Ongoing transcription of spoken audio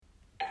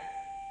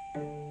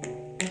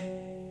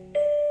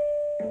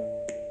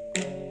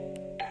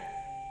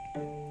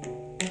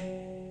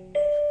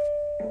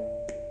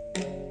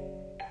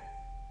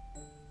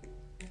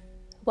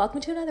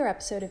Welcome to another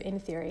episode of In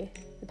Theory,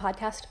 the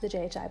podcast of the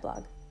JHI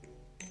blog.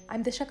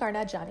 I'm Disha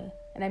Karnad-Jani,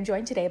 and I'm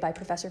joined today by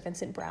Professor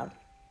Vincent Brown.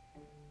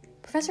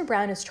 Professor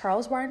Brown is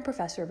Charles Warren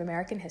Professor of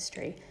American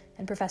History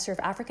and Professor of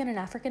African and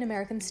African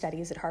American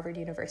Studies at Harvard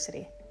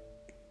University.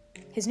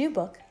 His new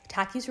book,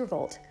 Tacky's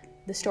Revolt,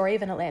 The Story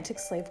of an Atlantic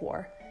Slave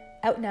War,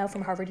 out now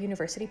from Harvard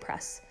University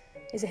Press,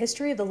 is a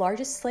history of the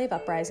largest slave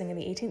uprising in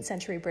the 18th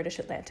century British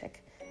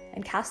Atlantic,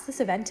 and casts this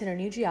event in a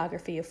new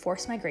geography of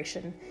forced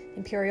migration,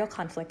 imperial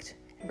conflict,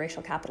 and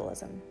racial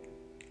capitalism.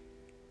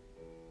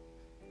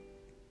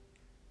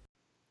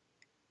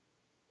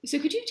 So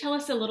could you tell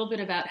us a little bit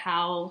about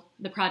how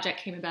the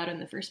project came about in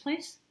the first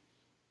place?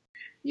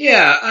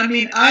 Yeah,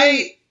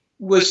 I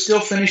was still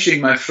finishing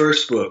my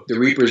first book, The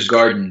Reaper's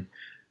Garden,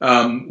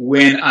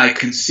 when I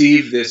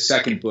conceived this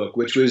second book,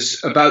 which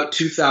was about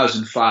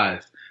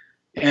 2005.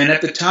 And at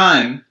the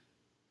time,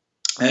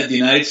 the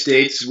United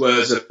States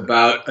was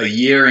about a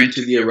year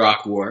into the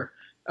Iraq War,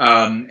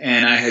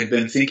 and I had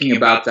been thinking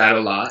about that a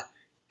lot.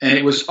 And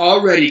it was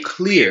already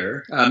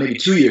clear, maybe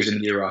 2 years into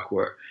the Iraq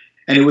War,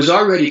 and it was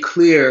already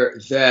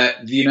clear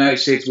that the United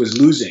States was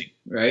losing,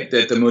 right?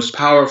 That the most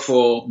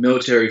powerful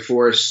military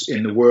force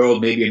in the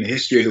world, maybe in the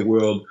history of the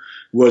world,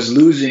 was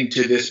losing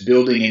to this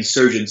building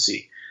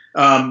insurgency.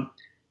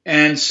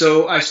 And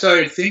so I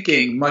started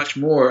thinking much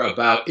more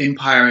about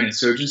empire and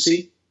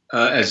insurgency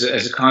as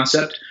a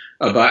concept,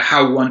 about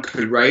how one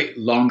could write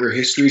longer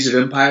histories of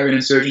empire and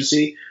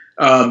insurgency,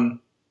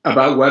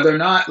 about whether or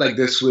not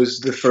this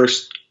was the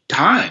first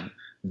time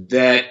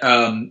that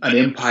an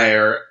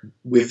empire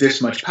with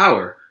this much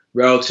power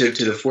relative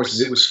to the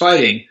forces it was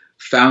fighting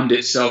found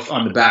itself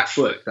on the back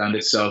foot, found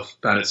itself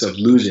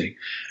losing.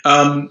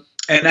 And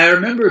I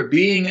remember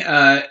being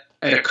at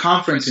a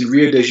conference in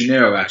Rio de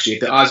Janeiro, actually,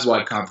 at the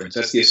ASWAD conference.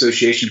 That's the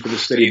Association for the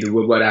Study of the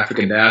Worldwide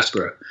African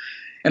Diaspora.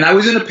 And I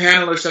was in a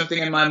panel or something,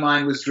 and my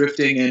mind was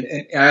drifting,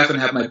 and I often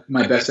have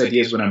my best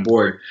ideas when I'm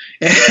bored.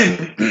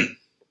 And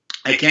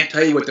I can't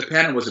tell you what the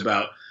panel was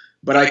about,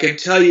 but I can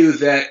tell you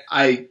that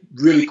I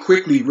really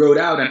quickly wrote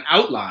out an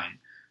outline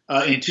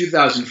in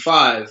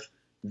 2005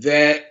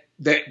 that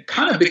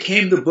kind of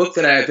became the book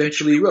that I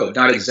eventually wrote.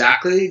 Not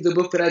exactly the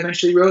book that I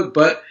eventually wrote,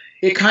 but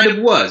it kind of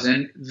was.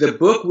 And the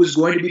book was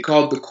going to be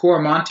called The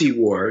Coromantee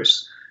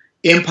Wars,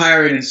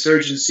 Empire and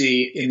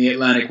Insurgency in the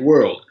Atlantic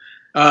World.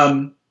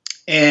 And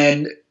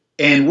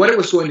what it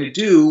was going to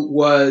do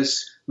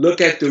was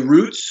look at the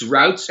roots,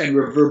 routes, and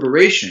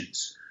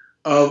reverberations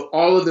of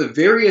all of the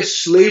various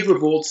slave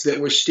revolts that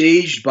were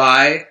staged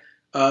by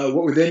what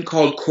were then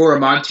called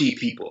Coromantee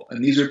people.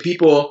 And these are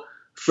people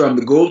from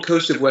the Gold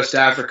Coast of West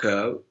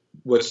Africa,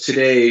 what's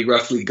today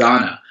roughly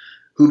Ghana,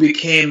 who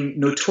became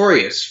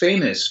notorious,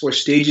 famous for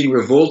staging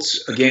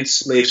revolts against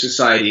slave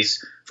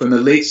societies from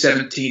the late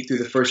 17th through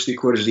the first 3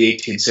 quarters of the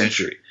 18th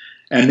century.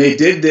 And they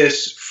did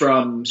this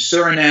from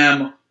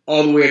Suriname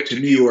all the way up to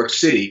New York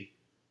City,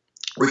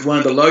 with one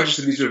of the largest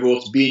of these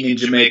revolts being in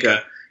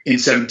Jamaica in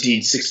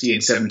 1760 and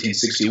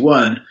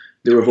 1761,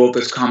 the revolt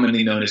that's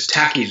commonly known as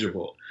Tacky's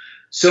Revolt.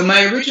 So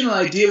my original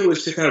idea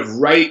was to kind of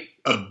write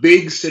a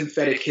big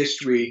synthetic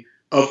history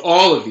of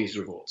all of these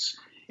revolts.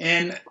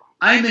 And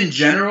I'm in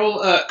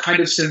general a kind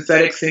of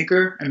synthetic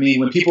thinker. I mean,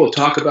 when people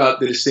talk about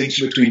the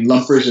distinction between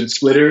lumpers and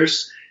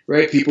splitters,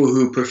 right, people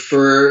who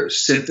prefer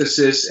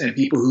synthesis and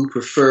people who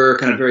prefer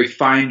kind of very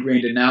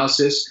fine-grained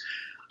analysis,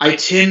 I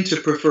tend to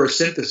prefer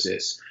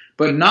synthesis,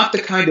 but not the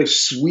kind of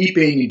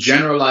sweeping,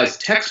 generalized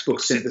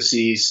textbook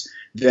syntheses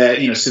that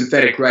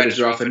synthetic writers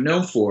are often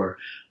known for.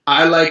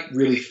 I like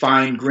really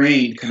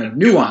fine-grained, kind of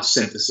nuanced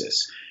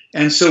synthesis.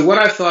 And so what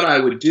I thought I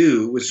would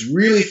do was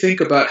really think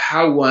about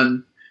how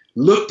one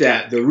looked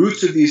at the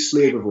roots of these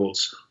slave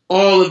revolts,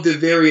 all of the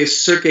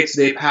various circuits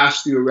they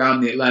passed through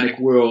around the Atlantic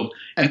world,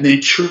 and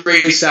then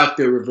trace out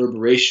their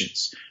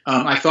reverberations.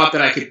 I thought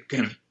that I could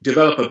kind of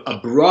develop a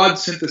broad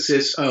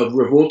synthesis of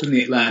revolt in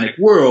the Atlantic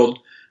world,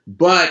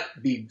 but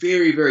be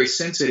very, very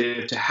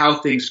sensitive to how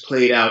things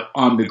played out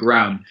on the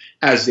ground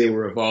as they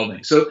were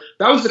evolving. So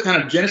that was the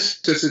kind of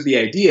genesis of the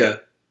idea.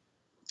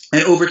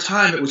 And over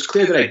time, it was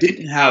clear that I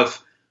didn't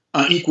have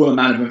an equal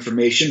amount of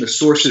information. The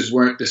sources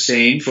weren't the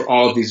same for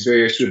all of these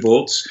various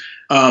revolts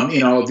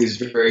in all of these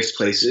various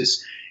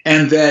places.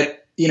 And that,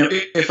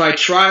 if I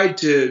tried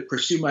to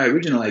pursue my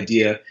original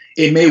idea,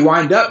 it may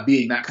wind up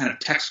being that kind of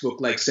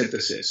textbook-like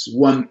synthesis,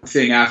 one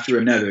thing after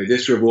another,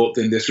 this revolt,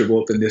 then this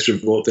revolt, then this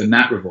revolt, then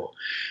that revolt.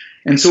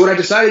 And so what I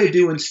decided to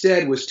do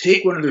instead was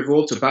take one of the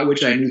revolts about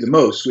which I knew the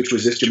most, which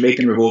was this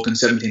Jamaican revolt in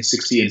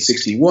 1760 and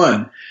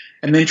 61,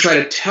 and then try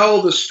to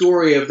tell the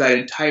story of that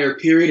entire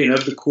period and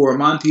of the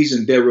Coromantees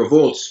and their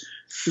revolts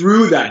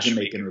through that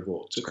Jamaican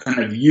revolt. So kind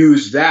of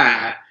use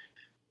that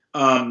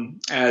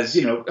as,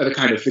 a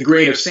kind of the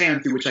grain of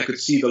sand through which I could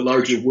see the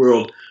larger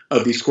world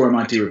of these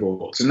Coromantee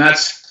revolts. And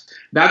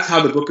that's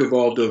how the book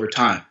evolved over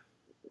time.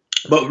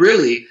 But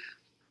really,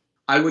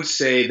 I would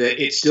say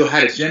that it still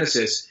had its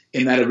genesis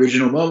in that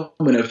original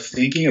moment of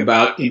thinking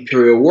about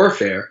imperial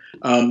warfare,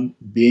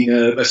 being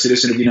a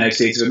citizen of the United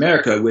States of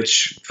America,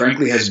 which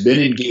frankly has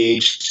been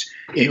engaged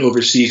in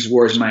overseas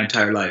wars my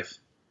entire life.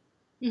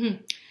 Mm-hmm.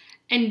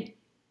 And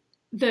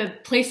the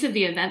place of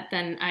the event,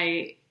 then,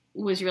 I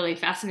was really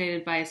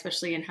fascinated by,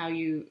 especially in how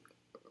you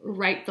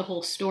write the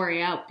whole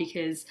story out,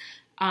 because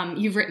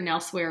you've written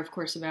elsewhere, of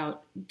course,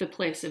 about the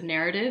place of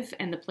narrative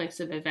and the place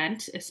of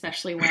event,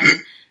 especially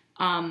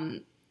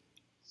when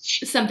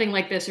something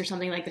like this or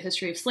something like the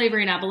history of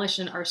slavery and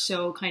abolition are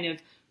so kind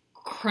of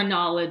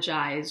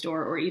chronologized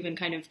or even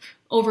kind of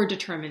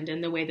overdetermined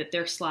in the way that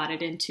they're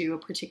slotted into a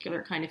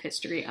particular kind of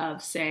history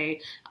of,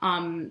 say,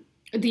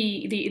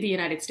 the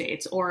United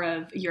States or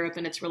of Europe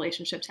and its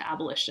relationship to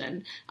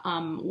abolition,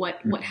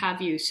 what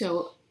have you.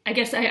 So I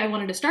guess I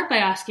wanted to start by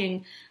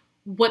asking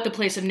what the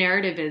place of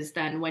narrative is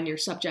then when your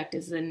subject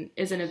is an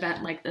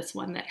event like this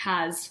one that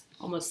has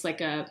almost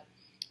like a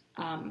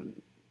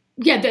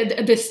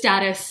the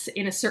status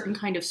in a certain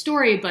kind of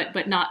story,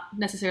 but not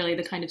necessarily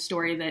the kind of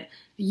story that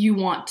you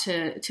want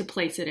to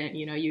place it in.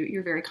 You know,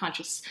 you're very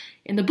conscious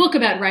in the book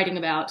about writing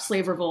about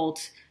slave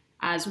revolt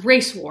as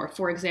race war,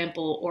 for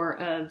example, or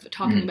of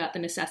talking about the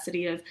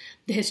necessity of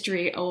the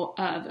history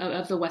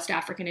of the West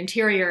African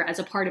interior as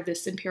a part of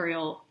this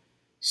imperial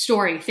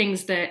story,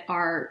 things that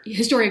are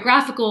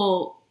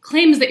historiographical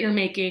claims that you're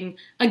making,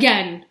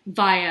 again,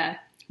 via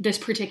this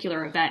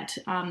particular event.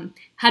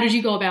 How did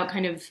you go about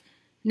kind of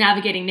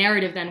navigating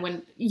narrative then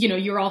when, you know,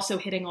 you're also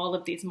hitting all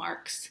of these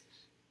marks?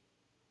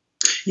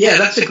 Yeah,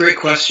 that's a great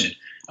question.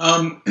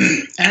 And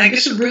I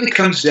guess it really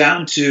comes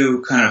down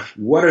to kind of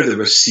what are the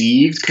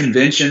received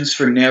conventions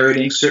for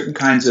narrating certain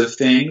kinds of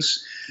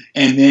things,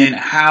 and then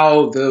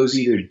how those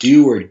either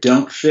do or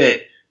don't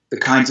fit the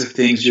kinds of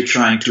things you're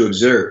trying to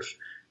observe.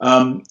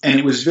 And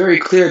it was very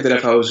clear that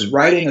if I was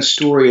writing a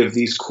story of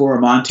these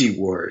Coromantee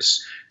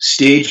Wars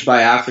staged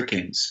by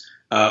Africans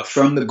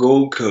from the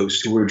Gold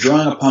Coast who were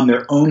drawing upon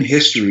their own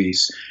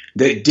histories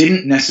that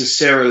didn't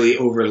necessarily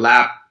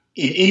overlap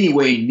in any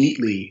way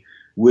neatly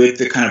with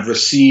the kind of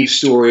received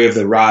story of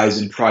the rise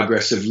and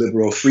progress of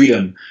liberal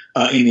freedom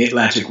in the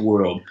Atlantic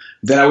world,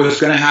 that I was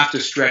going to have to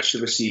stretch the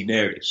received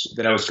narratives,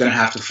 that I was going to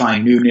have to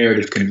find new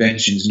narrative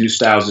conventions, new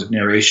styles of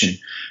narration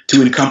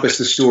to encompass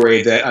the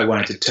story that I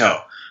wanted to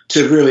tell,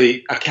 to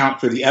really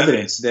account for the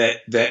evidence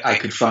that I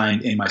could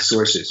find in my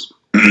sources.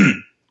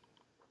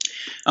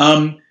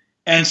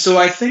 And so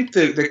I think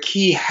the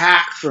key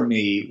hack for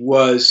me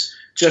was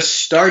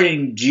just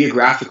starting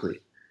geographically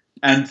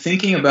and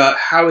thinking about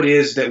how it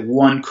is that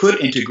one could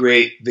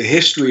integrate the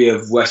history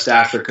of West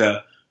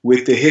Africa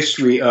with the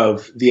history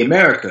of the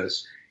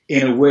Americas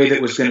in a way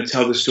that was going to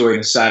tell the story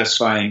in a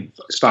satisfying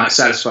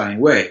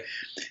way.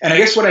 And I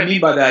guess what I mean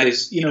by that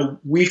is, you know,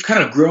 we've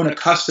kind of grown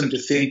accustomed to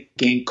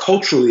thinking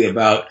culturally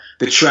about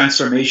the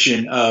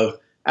transformation of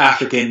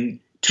African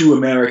to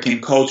American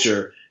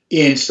culture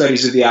in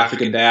studies of the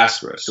African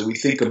diaspora. So we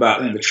think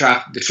about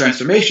the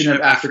transformation of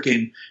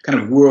African kind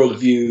of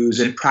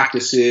worldviews and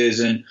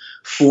practices and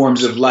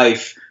forms of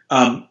life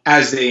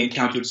as they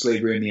encountered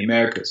slavery in the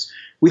Americas.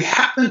 We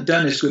haven't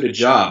done as good a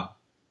job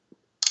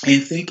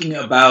in thinking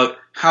about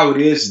how it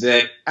is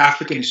that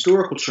African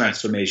historical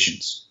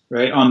transformations,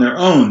 right, on their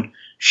own,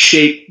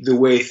 shape the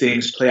way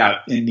things play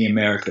out in the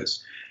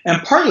Americas.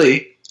 And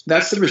partly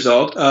that's the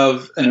result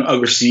of a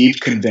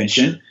received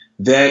convention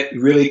that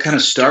really kind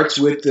of starts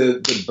with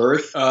the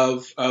birth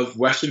of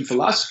Western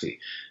philosophy.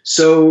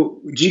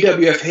 So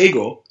G.W.F.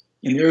 Hegel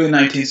in the early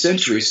 19th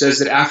century says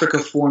that Africa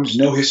forms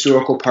no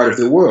historical part of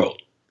the world.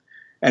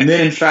 And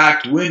then, in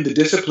fact, when the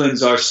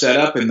disciplines are set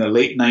up in the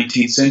late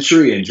 19th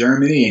century in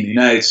Germany and the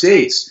United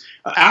States,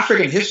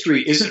 African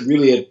history isn't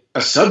really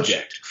a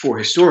subject for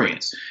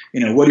historians.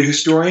 You know, what do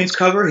historians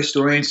cover?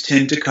 Historians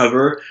tend to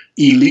cover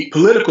elite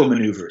political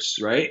maneuvers,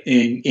 right,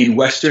 in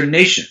Western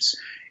nations.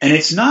 And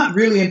it's not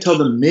really until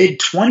the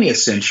mid-20th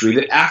century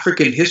that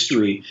African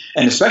history,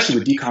 and especially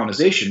with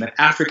decolonization, that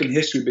African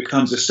history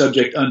becomes a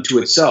subject unto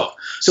itself.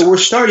 So we're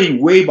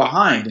starting way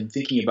behind in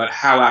thinking about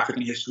how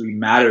African history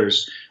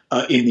matters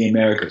in the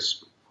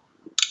Americas.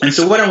 And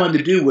so what I wanted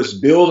to do was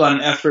build on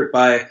an effort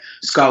by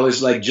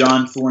scholars like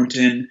John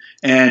Thornton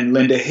and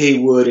Linda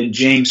Haywood and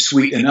James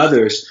Sweet and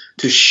others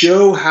to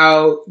show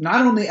how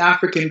not only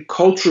African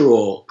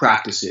cultural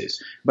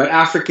practices, but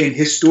African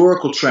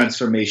historical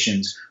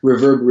transformations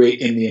reverberate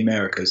in the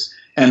Americas.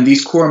 And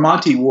these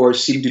Coromantee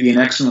Wars seem to be an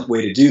excellent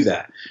way to do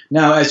that.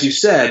 Now, as you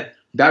said,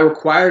 that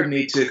required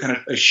me to kind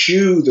of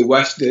eschew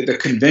the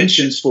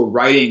conventions for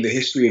writing the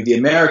history of the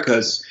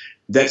Americas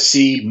that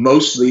see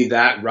mostly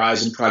that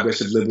rise and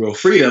progress of liberal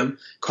freedom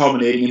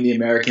culminating in the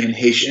American and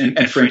Haitian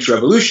and French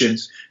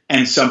revolutions.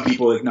 And some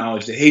people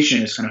acknowledge the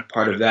Haitian as kind of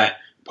part of that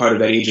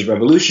age of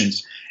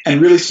revolutions, and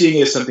really seeing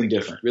it as something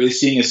different, really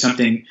seeing it as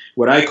something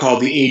what I call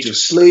the age of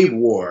slave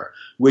war,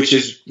 which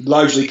is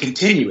largely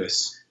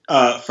continuous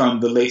from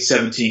the late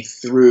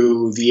 17th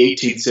through the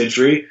 18th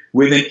century,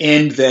 with an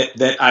end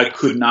that I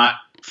could not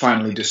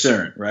finally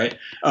discern, right?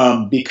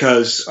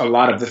 Because a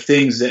lot of the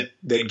things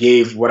that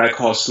gave what I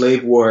call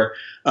slave war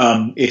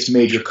its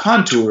major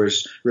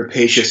contours,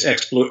 rapacious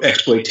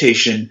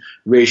exploitation,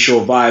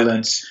 racial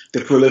violence,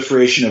 the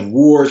proliferation of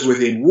wars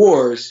within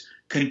wars,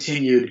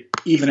 continued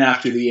even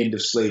after the end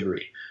of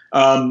slavery.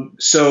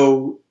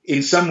 So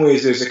in some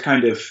ways, there's a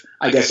kind of,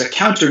 I guess, a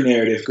counter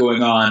narrative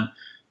going on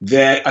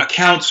that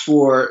accounts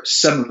for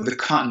some of the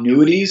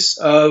continuities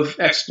of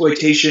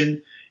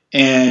exploitation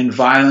and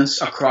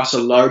violence across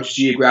a large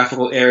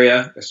geographical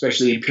area,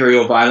 especially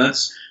imperial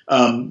violence,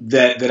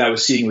 that I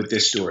was seeing with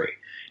this story.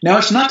 Now,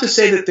 it's not to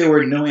say that there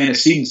were no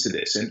antecedents to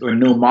this or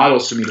no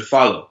models for me to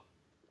follow.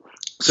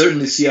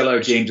 Certainly, C.L.R.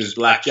 James's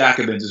Black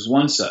Jacobins is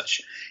one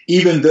such.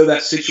 Even though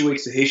that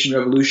situates the Haitian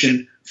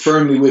Revolution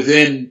firmly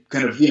within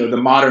kind of, the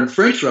modern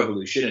French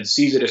Revolution and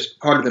sees it as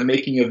part of the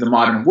making of the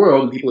modern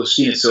world, and people have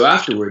seen it so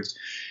afterwards,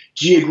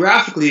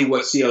 geographically,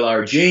 what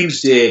C.L.R.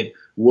 James did,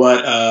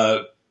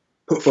 what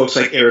folks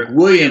like Eric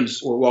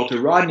Williams or Walter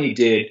Rodney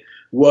did,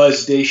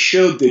 was they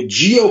showed the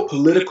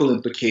geopolitical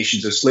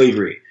implications of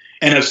slavery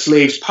and of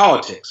slaves'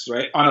 politics,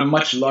 right, on a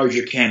much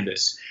larger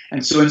canvas.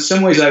 And so in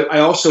some ways, I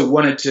also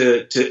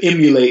wanted to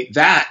emulate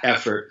that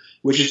effort,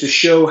 which is to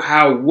show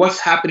how what's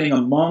happening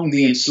among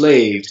the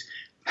enslaved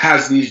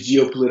has these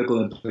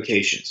geopolitical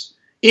implications.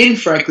 In,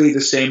 frankly,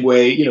 the same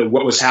way,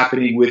 what was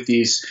happening with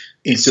these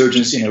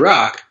insurgents in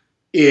Iraq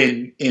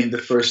in the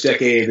first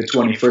decade of the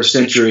 21st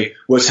century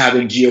was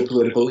having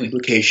geopolitical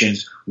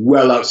implications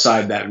well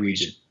outside that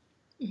region.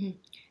 Mm-hmm.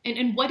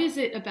 And what is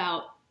it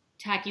about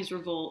Tacky's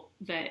Revolt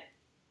that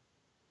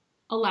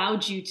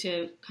allowed you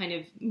to kind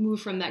of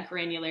move from that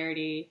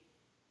granularity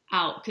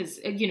out? Because,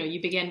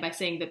 you began by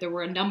saying that there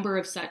were a number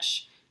of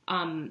such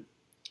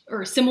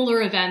or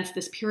similar events.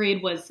 This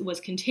period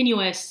was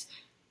continuous.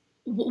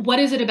 What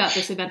is it about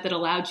this event that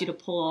allowed you to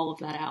pull all of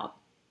that out?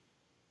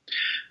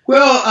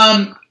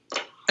 Well,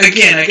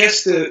 again, I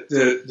guess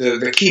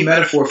the key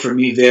metaphor for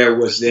me there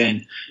was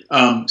then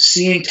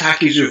seeing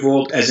Tacky's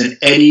Revolt as an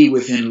eddy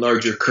within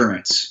larger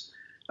currents.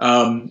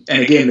 And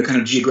again, the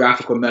kind of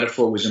geographical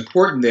metaphor was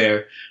important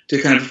there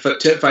to kind of,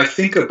 if I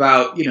think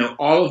about,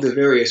 all of the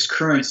various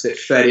currents that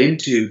fed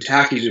into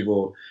Tacky's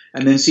Revolt,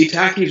 and then see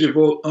Tacky's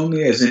Revolt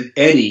only as an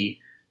eddy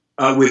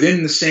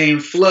within the same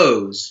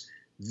flows,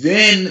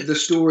 then the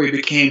story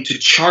became to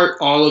chart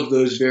all of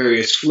those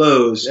various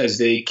flows as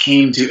they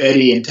came to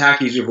eddy in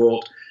Tacky's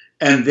Revolt,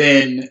 and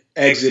then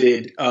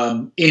exited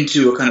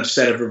into a kind of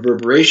set of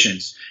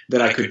reverberations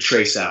that I could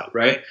trace out,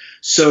 right?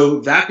 So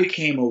that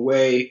became a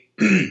way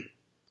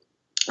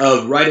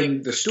of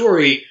writing the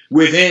story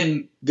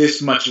within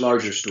this much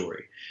larger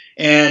story.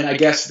 And I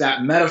guess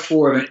that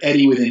metaphor of an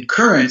eddy within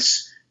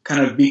currents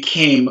kind of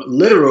became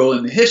literal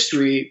in the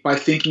history by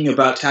thinking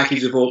about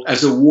Tacky's Revolt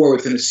as a war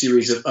within a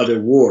series of other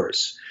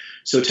wars.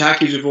 So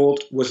Tacky's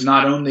Revolt was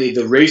not only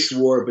the race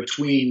war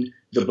between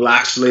the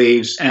black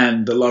slaves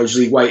and the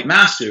largely white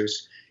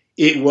masters,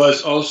 it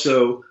was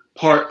also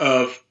part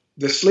of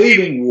the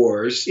slaving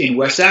wars in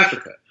West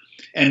Africa.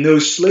 And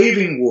those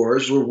slaving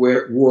wars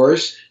were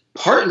wars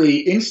partly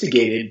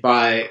instigated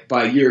by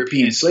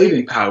European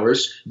slaving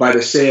powers, by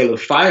the sale of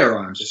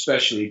firearms,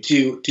 especially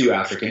to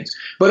Africans,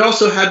 but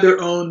also had their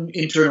own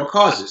internal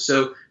causes.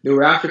 So there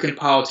were African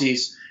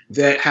polities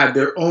that had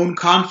their own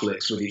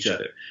conflicts with each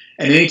other.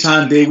 And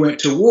anytime they went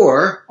to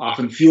war,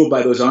 often fueled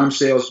by those arms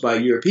sales by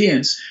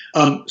Europeans,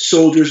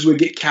 soldiers would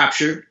get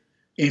captured,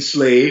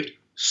 enslaved,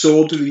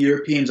 sold to the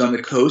Europeans on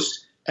the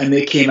coast, and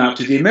they came out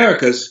to the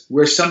Americas,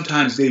 where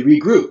sometimes they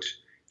regrouped,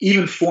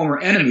 even former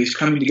enemies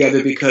coming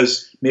together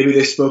because maybe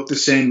they spoke the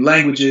same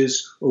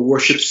languages or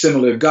worshipped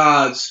similar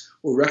gods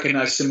or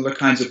recognized similar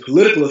kinds of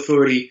political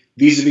authority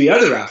vis-a-vis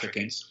other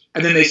Africans,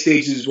 and then they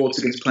staged these revolts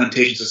against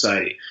plantation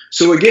society.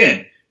 So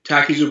again,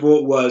 Tacky's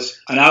Revolt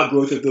was an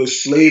outgrowth of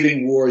those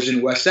slaving wars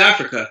in West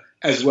Africa,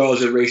 as well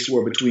as a race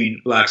war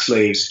between black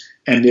slaves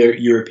and their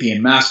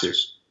European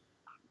masters.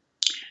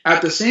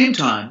 At the same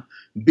time,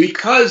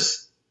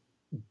 because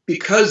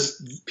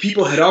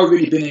people had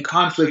already been in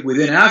conflict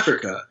within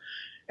Africa,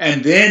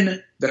 and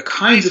then the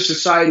kinds of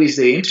societies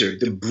they entered,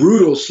 the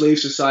brutal slave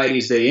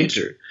societies they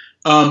entered,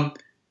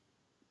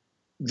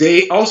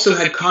 they also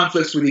had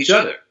conflicts with each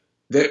other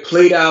that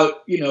played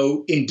out,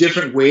 in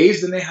different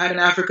ways than they had in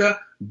Africa,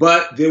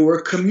 but there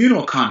were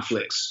communal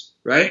conflicts,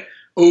 right,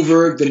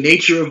 over the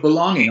nature of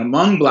belonging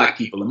among black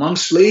people, among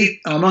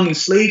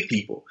enslaved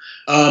people,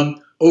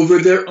 over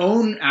their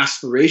own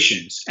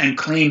aspirations and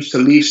claims to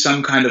leave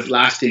some kind of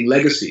lasting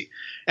legacy.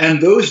 And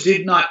those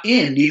did not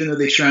end, even though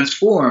they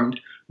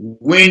transformed,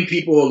 when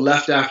people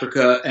left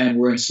Africa and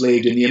were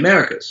enslaved in the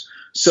Americas.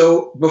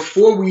 So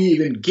before we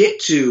even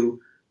get to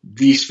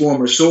these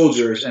former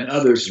soldiers and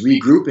others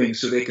regrouping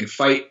so they can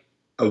fight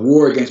a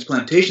war against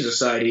plantation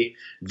society,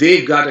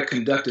 they've got to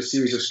conduct a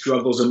series of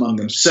struggles among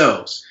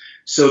themselves.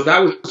 So that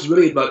was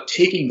really about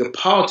taking the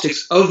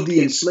politics of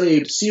the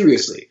enslaved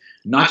seriously,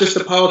 not just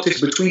the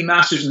politics between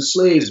masters and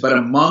slaves, but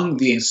among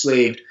the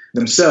enslaved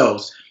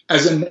themselves,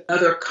 as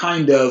another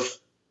kind of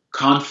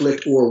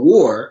conflict or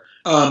war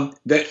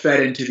that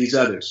fed into these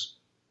others.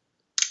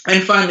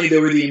 And finally,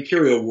 there were the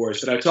imperial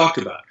wars that I talked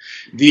about.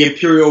 The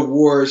imperial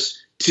wars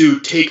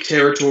to take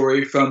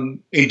territory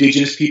from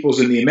indigenous peoples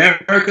in the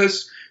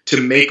Americas,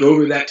 to make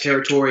over that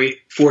territory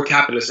for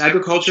capitalist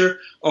agriculture,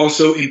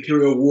 also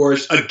imperial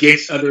wars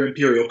against other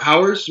imperial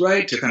powers,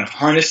 right, to kind of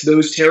harness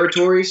those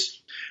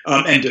territories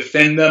and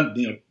defend them,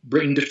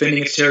 Britain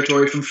defending its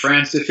territory from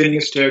France, defending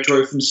its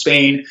territory from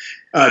Spain,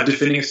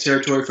 defending its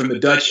territory from the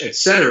Dutch,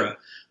 etc.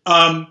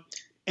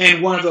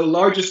 And one of the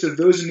largest of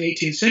those in the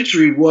 18th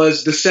century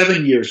was the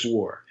 7 Years'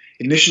 War,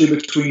 initially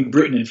between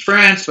Britain and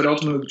France, but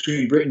ultimately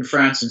between Britain,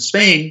 France, and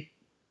Spain,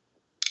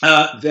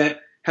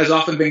 that has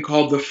often been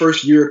called the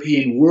First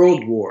European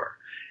World War.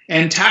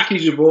 And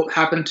Tacky's Revolt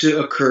happened to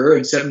occur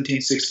in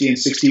 1760 and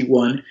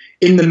 61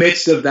 in the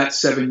midst of that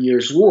 7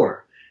 Years'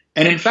 War.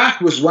 And in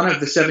fact was one of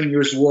the 7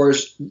 Years'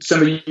 War's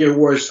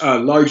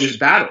largest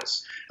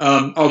battles,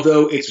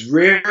 although it's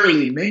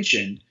rarely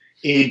mentioned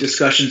in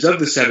discussions of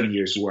the 7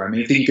 Years' War. I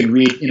mean, I think you can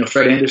read,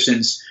 Fred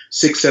Anderson's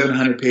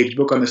 700-page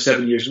book on the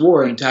 7 Years'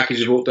 War, and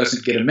Tacky's Revolt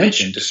doesn't get a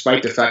mention,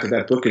 despite the fact that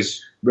that book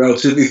is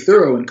relatively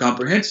thorough and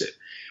comprehensive.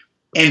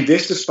 And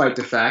this despite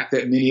the fact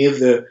that many of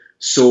the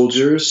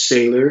soldiers,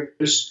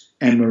 sailors,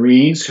 and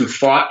Marines who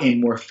fought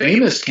in more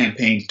famous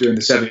campaigns during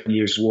the 7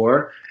 Years'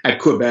 War at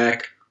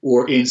Quebec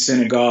or in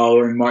Senegal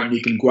or in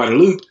Martinique and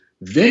Guadeloupe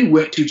then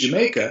went to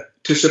Jamaica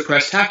to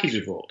suppress Tacky's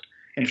Revolt.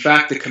 In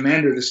fact, the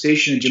commander of the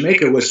station in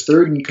Jamaica was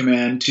third in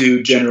command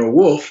to General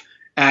Wolfe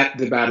at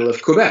the Battle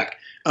of Quebec.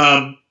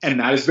 And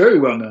that is very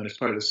well known as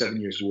part of the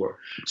 7 Years' War.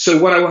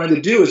 So what I wanted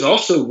to do is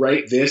also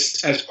write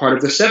this as part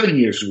of the 7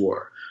 Years'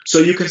 War. So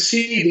you can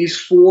see these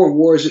 4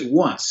 wars at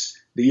once: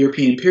 the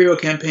European imperial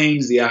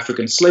campaigns, the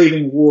African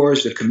slaving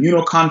wars, the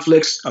communal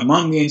conflicts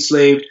among the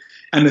enslaved,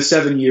 and the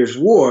 7 Years'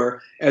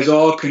 War as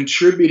all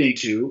contributing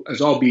to, as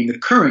all being the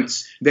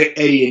currents that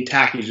eddy in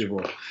Tacky's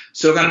Revolt.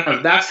 So kind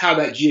of that's how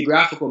that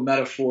geographical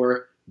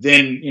metaphor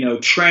then,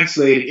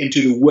 translated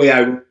into the way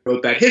I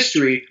wrote that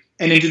history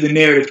and into the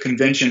narrative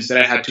conventions that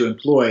I had to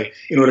employ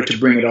in order to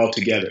bring it all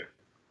together.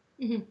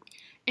 Mm-hmm.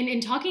 And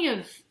in talking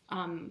of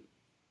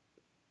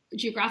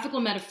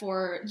geographical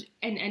metaphor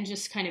and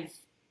just kind of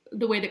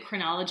the way that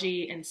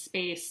chronology and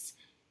space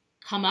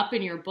come up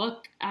in your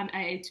book,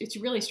 it's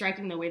really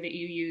striking the way that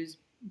you use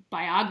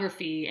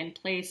biography and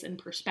place and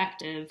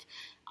perspective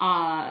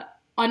on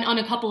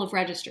a couple of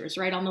registers,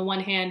 right? On the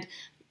one hand,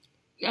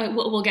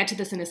 we'll get to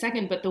this in a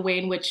second, but the way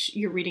in which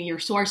you're reading your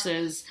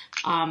sources,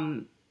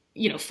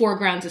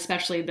 foregrounds,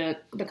 especially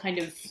the kind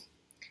of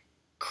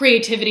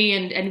creativity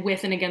and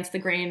with and against the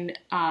grain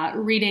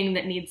reading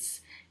that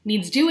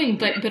needs doing,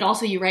 but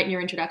also you write in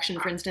your introduction,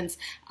 for instance,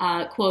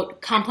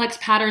 quote, complex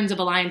patterns of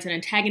alliance and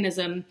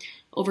antagonism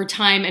over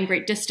time and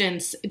great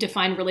distance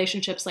define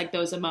relationships like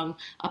those among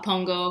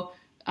Apongo,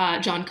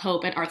 John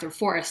Cope, and Arthur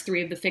Forrest,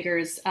 3 of the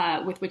figures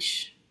with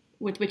which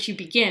you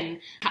begin.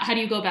 How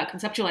do you go about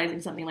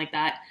conceptualizing something like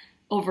that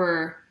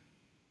over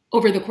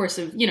the course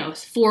of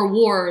 4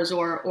 wars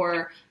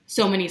or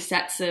so many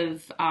sets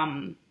of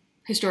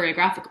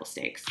historiographical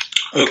stakes?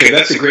 Okay,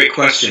 that's a great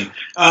question.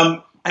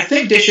 I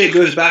think, Disha, it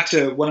goes back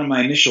to one of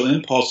my initial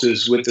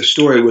impulses with the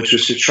story, which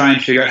was to try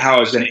and figure out how I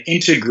was going to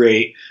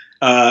integrate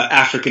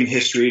African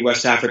history,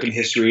 West African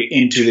history,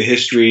 into the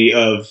history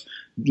of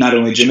not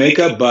only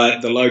Jamaica,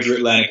 but the larger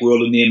Atlantic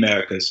world and the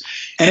Americas.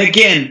 And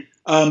again,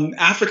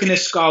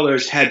 Africanist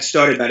scholars had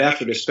started that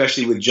effort,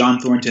 especially with John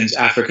Thornton's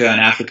Africa and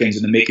Africans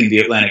in the Making of the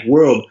Atlantic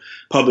World,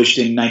 published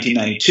in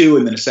 1992,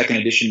 and then a second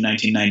edition in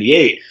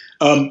 1998.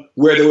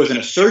 Where there was an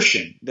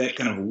assertion that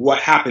kind of what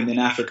happened in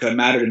Africa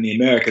mattered in the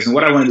Americas. And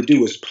what I wanted to do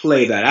was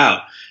play that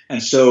out.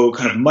 And so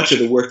kind of much of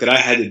the work that I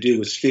had to do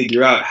was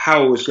figure out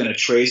how I was going to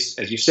trace,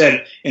 as you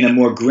said, in a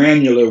more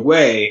granular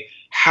way,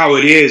 how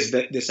it is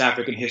that this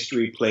African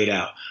history played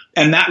out.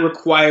 And that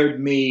required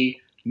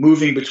me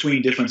moving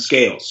between different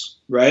scales,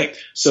 right?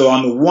 So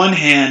on the one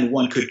hand,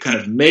 one could kind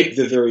of make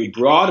the very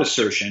broad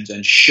assertions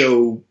and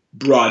show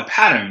broad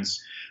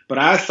patterns. But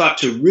I thought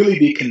to really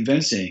be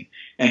convincing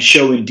and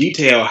show in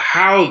detail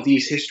how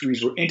these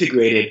histories were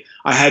integrated,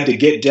 I had to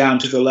get down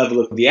to the level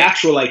of the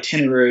actual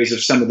itineraries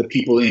of some of the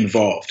people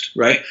involved,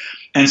 right?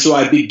 And so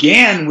I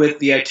began with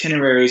the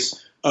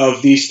itineraries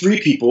of these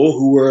 3 people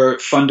who were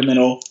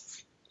fundamental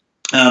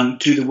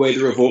to the way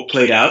the revolt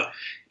played out.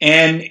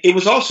 And it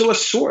was also a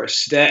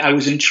source that I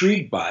was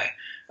intrigued by.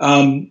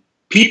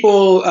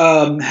 People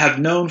have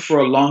known for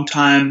a long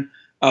time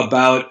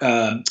about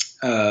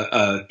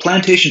a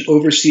plantation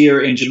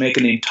overseer in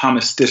Jamaica named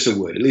Thomas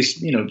Thistlewood. At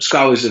least,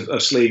 scholars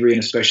of slavery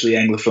and especially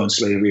Anglophone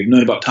slavery have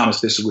known about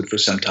Thomas Thistlewood for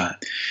some time.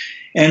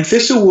 And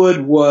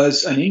Thistlewood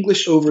was an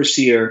English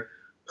overseer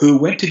who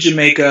went to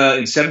Jamaica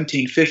in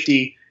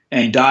 1750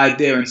 and died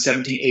there in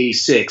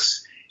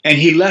 1786. And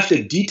he left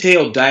a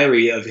detailed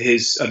diary of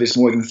his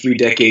more than 3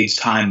 decades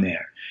time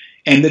there.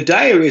 And the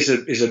diary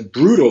is a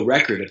brutal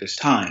record of his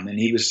time. And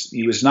he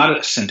was not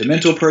a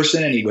sentimental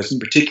person, and he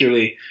wasn't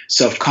particularly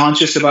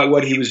self-conscious about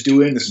what he was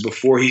doing. This is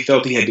before he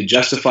felt he had to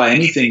justify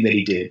anything that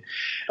he did.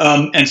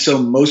 And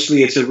so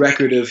mostly it's a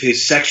record of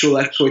his sexual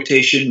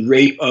exploitation,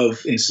 rape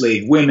of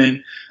enslaved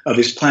women, of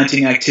his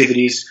planting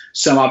activities,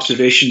 some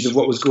observations of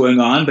what was going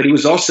on. But he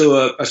was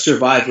also a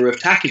survivor of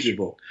Tacky's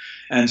Revolt.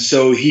 And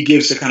so he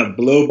gives a kind of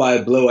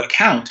blow-by-blow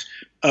account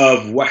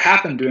of what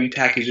happened during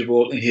Tacky's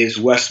Revolt in his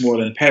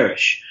Westmoreland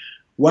parish.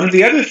 One of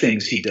the other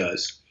things he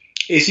does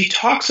is he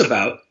talks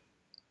about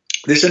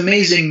this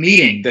amazing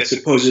meeting that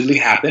supposedly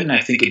happened, and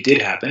I think it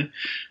did happen,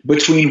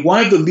 between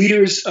one of the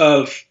leaders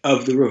of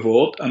the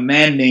revolt, a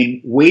man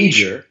named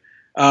Wager,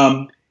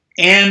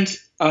 and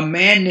a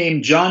man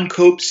named John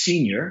Cope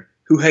Sr.,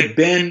 who had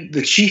been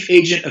the chief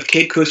agent of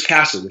Cape Coast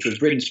Castle, which was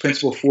Britain's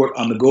principal fort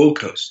on the Gold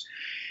Coast.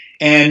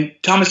 And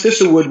Thomas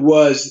Thistlewood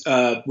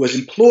was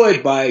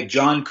employed by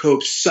John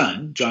Cope's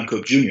son, John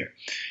Cope Jr.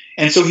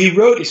 And so he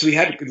wrote, so he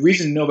had a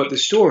reason to know about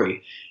this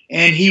story.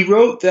 And he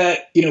wrote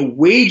that,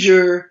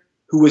 Wager,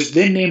 who was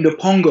then named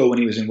Opongo when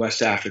he was in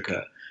West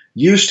Africa,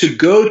 used to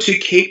go to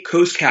Cape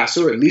Coast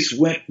Castle, or at least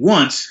went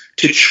once,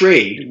 to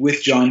trade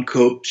with John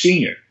Cope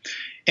Sr.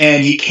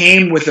 And he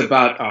came with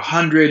about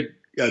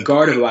a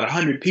guard of about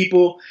 100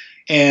 people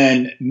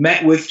and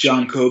met with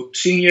John Cope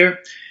Sr.,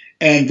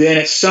 and then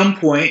at some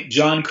point,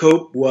 John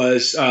Cope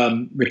was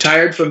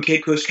retired from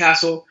Cape Coast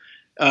Castle,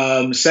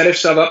 set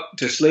himself up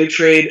to slave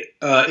trade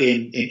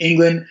in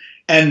England,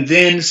 and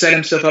then set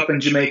himself up in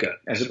Jamaica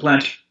as a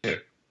planter.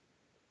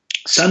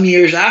 Some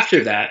years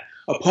after that,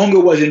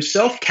 Opongo was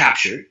himself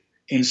captured,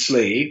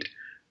 enslaved,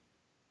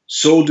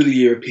 sold to the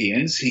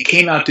Europeans. He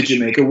came out to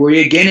Jamaica, where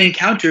he again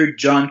encountered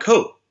John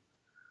Cope,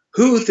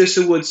 who,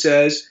 Thistlewood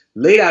says,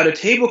 laid out a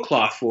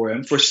tablecloth for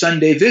him for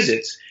Sunday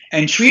visits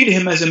and treated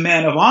him as a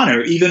man of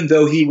honor, even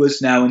though he was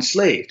now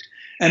enslaved,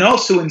 and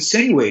also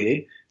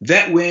insinuated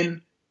that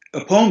when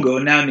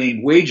Opongo, now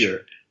named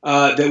Wager,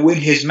 that when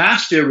his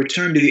master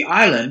returned to the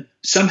island,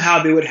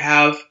 somehow they would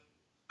have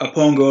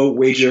Opongo,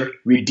 Wager,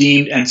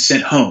 redeemed and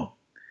sent home.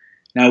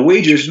 Now,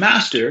 Wager's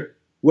master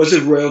was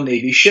a Royal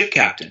Navy ship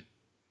captain,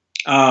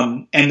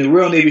 and the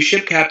Royal Navy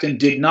ship captain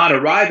did not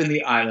arrive in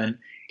the island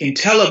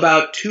until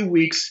about 2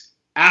 weeks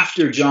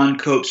after John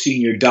Cope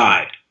Sr.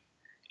 died.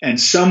 And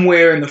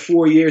somewhere in the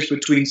 4 years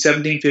between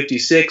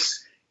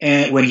 1756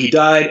 and when he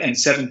died and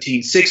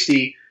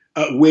 1760,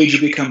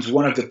 Wager becomes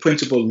one of the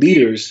principal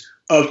leaders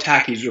of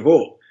Tacky's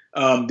Revolt,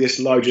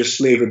 this largest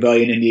slave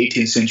rebellion in the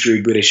 18th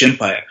century British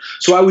Empire.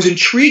 So I was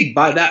intrigued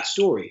by that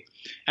story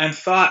and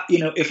thought,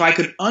 if I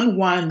could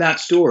unwind that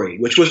story,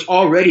 which was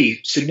already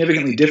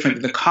significantly different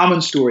than the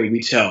common story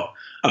we tell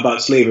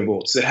about slave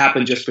revolts that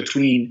happened just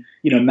between,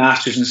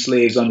 masters and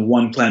slaves on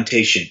one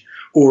plantation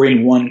or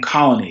in one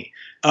colony,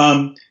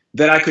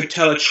 that I could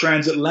tell a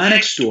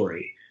transatlantic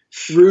story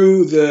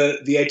through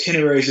the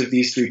itineraries of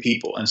these three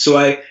people. And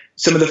so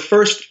some of the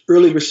first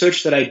early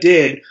research that I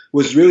did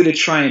was really to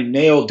try and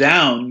nail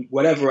down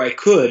whatever I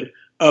could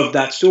of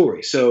that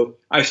story. So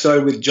I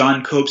started with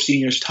John Cope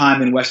Sr.'s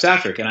time in West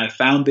Africa, and I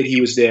found that he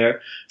was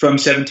there from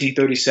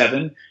 1737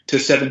 to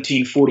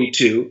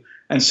 1742.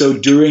 And so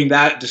during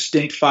that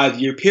distinct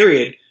 5-year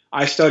period,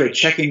 I started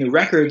checking the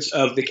records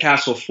of the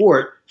castle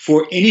fort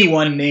for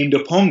anyone named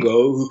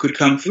Opongo who could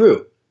come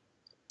through.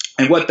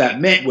 And what that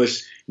meant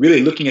was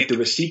really looking at the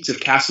receipts of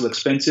castle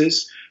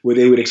expenses, where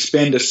they would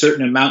expend a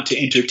certain amount to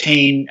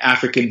entertain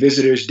African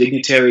visitors,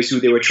 dignitaries who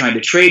they were trying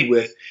to trade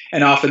with,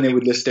 and often they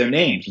would list their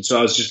names. And so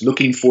I was just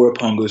looking for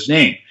Opongo's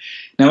name.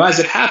 Now, as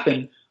it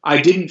happened,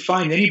 I didn't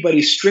find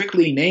anybody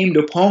strictly named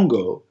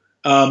Opongo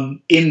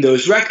in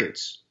those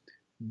records.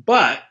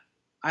 But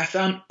I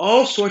found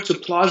all sorts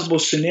of plausible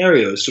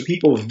scenarios for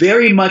people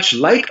very much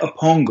like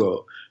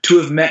Opongo to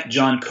have met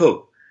John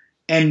Cope,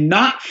 and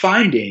not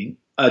finding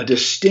a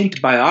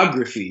distinct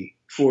biography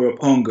for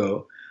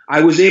Opongo,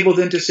 I was able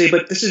then to say,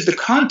 but this is the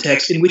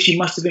context in which he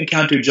must have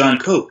encountered John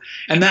Cope.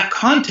 And that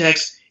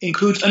context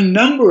includes a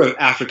number of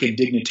African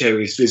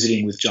dignitaries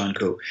visiting with John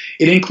Cope.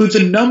 It includes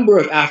a number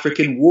of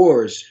African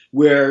wars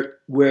where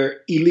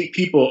elite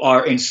people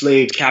are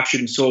enslaved,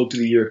 captured, and sold to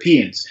the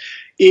Europeans.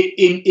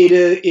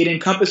 It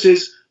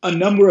encompasses a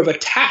number of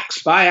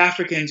attacks by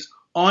Africans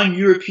on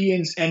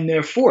Europeans and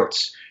their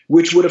forts,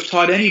 which would have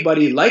taught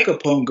anybody like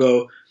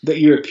Opongo that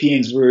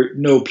Europeans were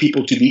no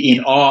people to be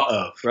in awe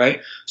of,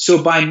 right?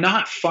 So by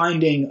not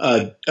finding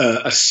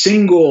a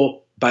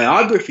single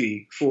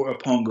biography for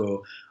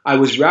Opongo, I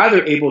was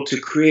rather able to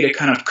create a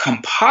kind of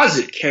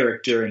composite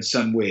character in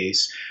some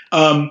ways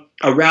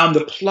around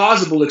the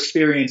plausible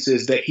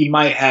experiences that he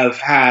might have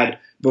had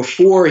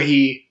before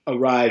he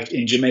arrived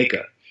in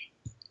Jamaica.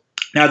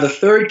 Now, the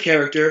third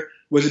character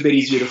was a bit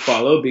easier to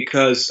follow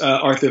because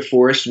Arthur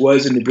Forrest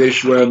was in the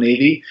British Royal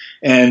Navy,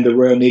 and the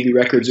Royal Navy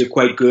records are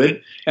quite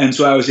good. And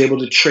so I was able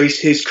to trace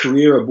his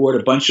career aboard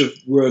a bunch of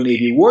Royal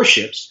Navy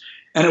warships.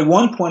 And at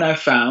one point I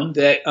found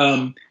that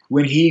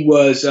when he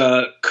was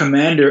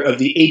commander of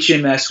the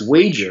HMS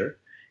Wager,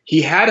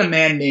 he had a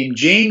man named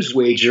James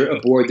Wager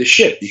aboard the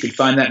ship. You can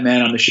find that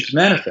man on the ship's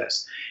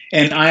manifest.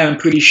 And I am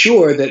pretty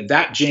sure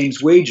that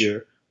James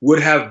Wager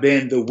would have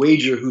been the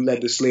Wager who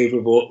led the slave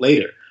revolt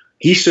later.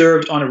 He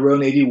served on a Royal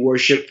Navy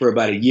warship for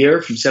about a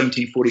year, from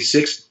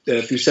 1746 through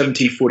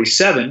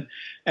 1747,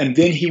 and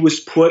then he was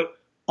put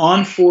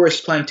on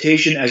Forest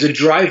Plantation as a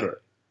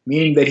driver,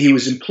 meaning that he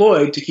was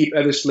employed to keep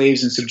other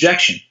slaves in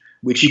subjection,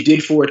 which he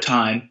did for a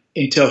time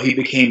until he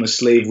became a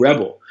slave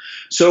rebel.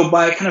 So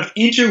by kind of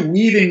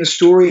interweaving the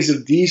stories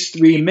of these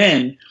three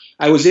men,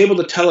 I was able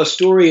to tell a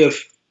story of,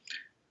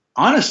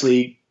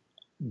 honestly,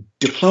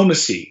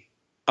 diplomacy,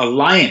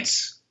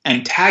 alliance,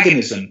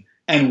 antagonism,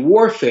 and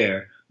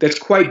warfare that's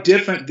quite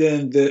different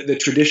than the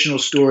traditional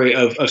story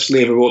of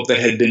slave revolt that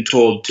had been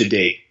told to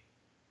date.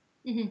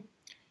 Mm-hmm.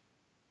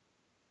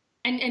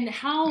 And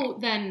how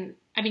then,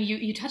 I mean,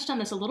 you touched on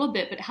this a little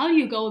bit, but how do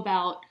you go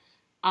about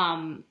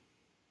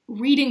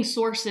reading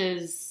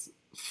sources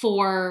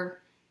for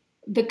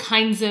the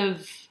kinds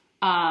of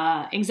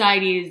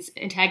anxieties,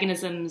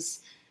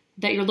 antagonisms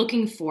that you're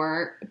looking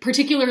for,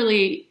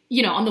 particularly,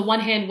 on the one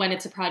hand, when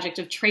it's a project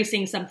of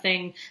tracing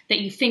something that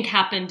you think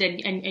happened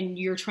and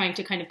you're trying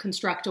to kind of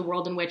construct a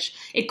world in which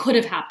it could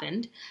have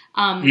happened.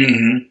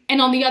 And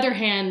on the other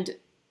hand,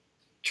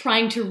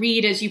 trying to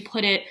read, as you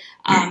put it,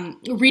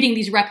 reading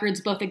these records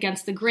both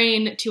against the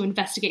grain to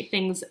investigate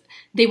things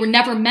they were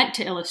never meant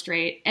to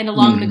illustrate, and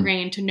along the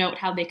grain to note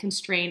how they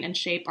constrain and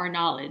shape our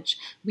knowledge.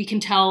 We can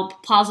tell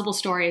plausible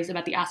stories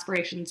about the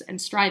aspirations and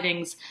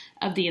strivings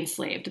of the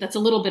enslaved. That's a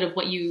little bit of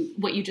what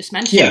you just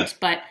mentioned.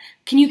 But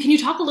can you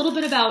talk a little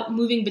bit about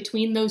moving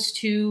between those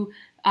two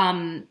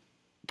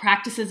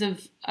practices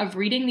of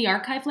reading the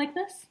archive like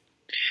this?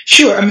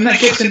 Sure. I mean, that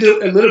gets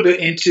into a little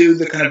bit into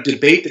the kind of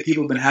debate that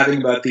people have been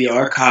having about the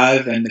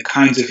archive and the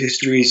kinds of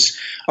histories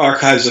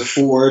archives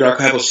afford,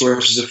 archival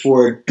sources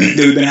afford, that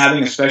we've been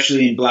having,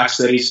 especially in Black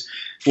studies,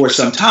 for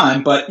some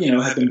time, but,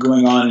 have been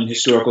going on in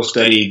historical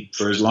study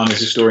for as long as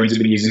historians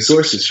have been using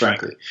sources,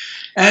 frankly.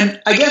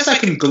 And I guess I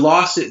can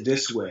gloss it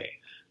this way,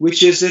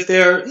 which is that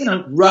there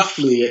are,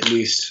 roughly at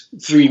least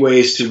 3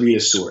 ways to read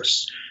a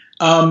source.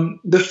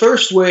 The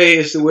first way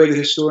is the way that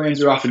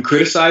historians are often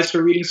criticized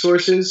for reading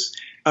sources,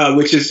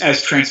 which is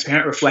as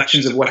transparent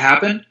reflections of what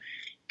happened.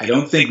 I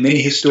don't think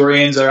many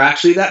historians are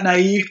actually that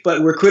naive,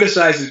 but we're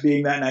criticized as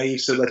being that naive,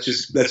 so let's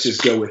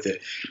just go with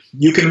it.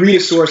 You can read a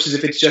source as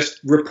if it's just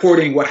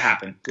reporting what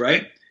happened,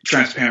 right?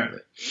 Transparently.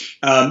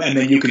 And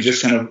then you can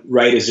just kind of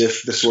write as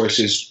if the source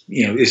is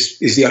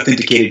the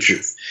authenticated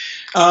truth.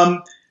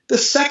 The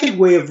second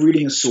way of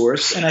reading a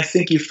source, and I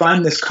think you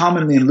find this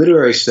commonly in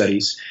literary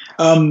studies,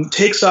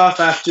 takes off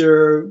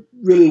after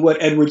really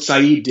what Edward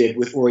Said did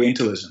with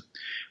Orientalism,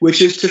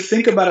 which is to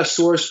think about a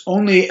source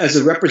only as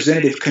a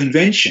representative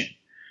convention,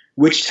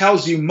 which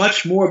tells you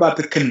much more about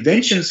the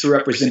conventions for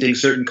representing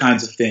certain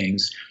kinds of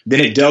things than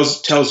it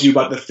tells you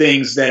about the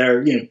things that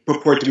are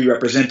purport to be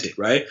represented,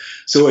 right?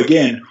 So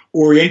again,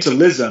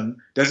 Orientalism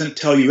doesn't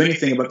tell you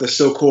anything about the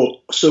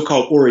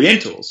so-called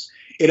Orientals.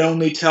 It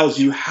only tells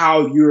you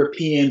how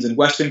Europeans and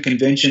Western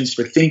conventions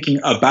for thinking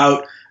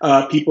about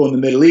people in the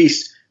Middle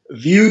East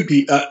viewed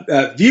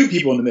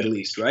people in the Middle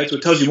East, right? So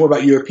it tells you more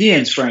about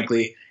Europeans,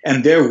 frankly,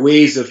 and their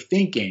ways of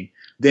thinking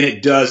than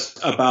it does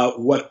about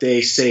what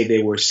they say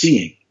they were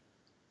seeing.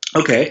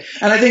 Okay,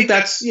 and I think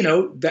that's,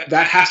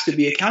 that has to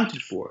be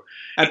accounted for.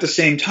 At the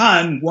same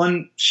time,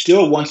 one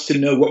still wants to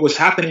know what was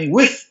happening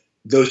with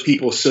those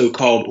people,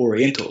 so-called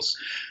Orientals.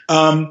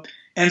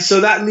 And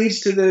so that leads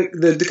to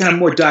the kind of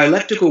more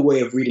dialectical way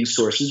of reading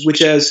sources,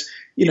 which as,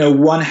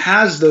 one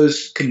has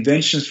those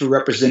conventions for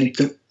representing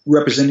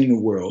the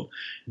world,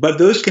 but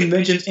those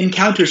conventions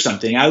encounter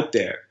something out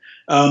there.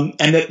 And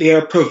that they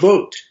are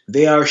provoked,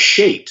 they are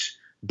shaped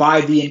by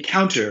the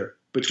encounter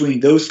between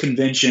those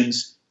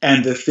conventions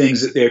and the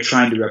things that they're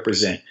trying to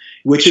represent,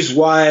 which is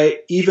why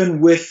even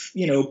with,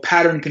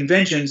 pattern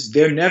conventions,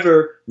 they're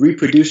never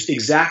reproduced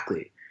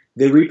exactly.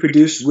 They're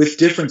reproduced with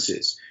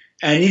differences.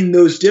 And in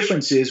those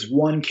differences,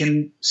 one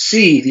can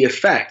see the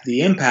effect,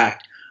 the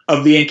impact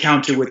of the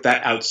encounter with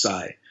that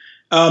outside.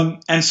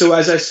 And so,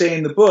 as I say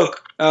in the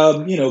book,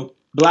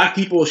 Black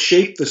people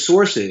shape the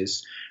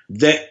sources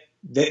that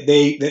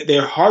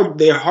they're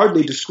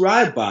hardly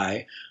described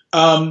by,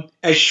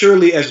 as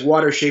surely as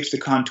water shapes the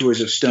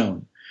contours of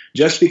stone.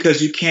 Just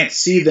because you can't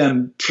see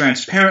them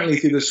transparently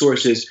through the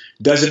sources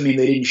doesn't mean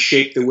they didn't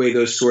shape the way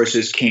those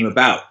sources came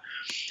about.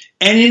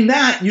 And in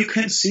that, you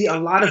can see a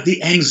lot of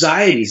the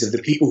anxieties of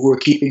the people who are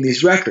keeping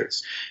these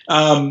records.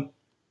 Ann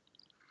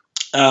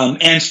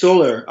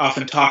Stoler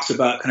often talks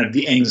about kind of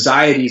the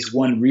anxieties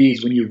one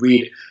reads when you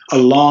read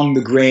along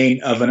the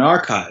grain of an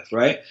archive,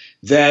 right?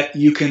 That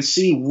you can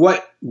see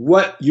what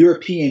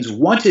Europeans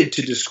wanted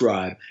to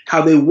describe,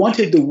 how they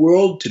wanted the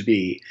world to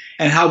be,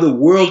 and how the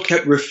world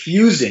kept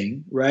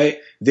refusing, right,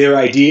 their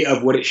idea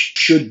of what it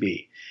should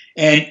be.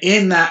 And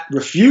in that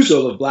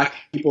refusal of Black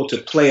people to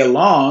play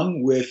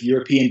along with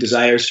European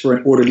desires for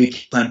an orderly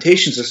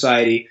plantation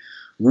society,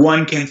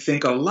 one can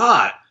think a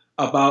lot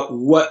about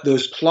what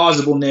those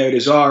plausible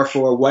narratives are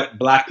for what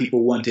Black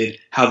people wanted,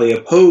 how they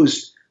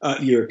opposed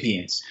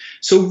Europeans.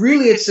 So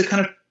really, it's a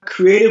kind of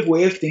creative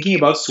way of thinking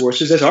about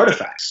sources as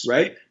artifacts,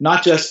 right?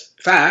 Not just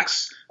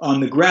facts on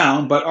the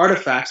ground, but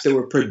artifacts that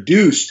were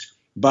produced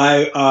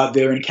by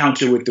their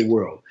encounter with the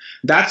world.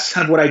 That's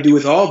kind of what I do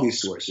with all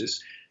these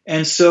sources.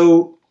 And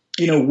so,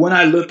 when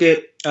I look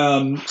at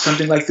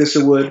something like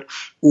Thistlewood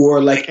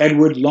or like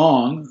Edward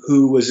Long,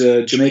 who was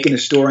a Jamaican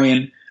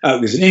historian,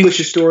 was an English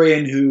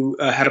historian who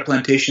had a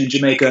plantation in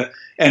Jamaica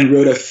and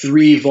wrote a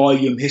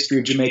 3-volume history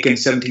of Jamaica in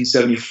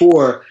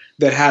 1774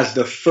 that has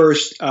the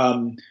first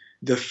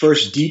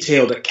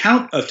detailed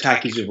account of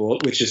Tacky's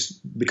revolt, which has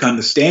become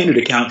the standard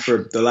account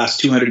for the last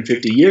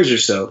 250 years or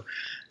so.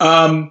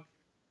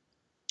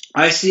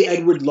 I see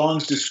Edward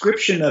Long's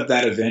description of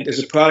that event as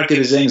a product of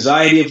his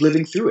anxiety of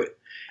living through it,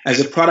 as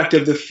a product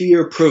of the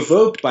fear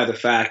provoked by the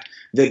fact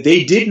that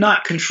they did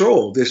not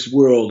control this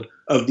world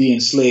of the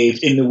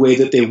enslaved in the way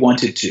that they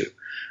wanted to.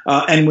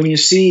 And when you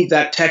see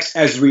that text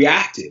as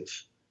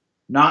reactive,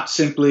 not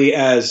simply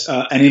as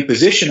an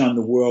imposition on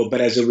the world,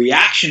 but as a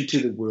reaction to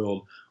the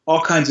world,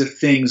 all kinds of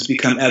things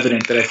become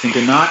evident that I think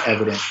are not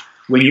evident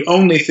when you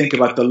only think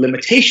about the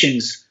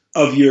limitations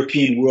of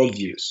European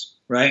worldviews,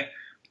 right?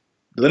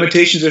 The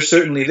limitations are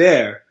certainly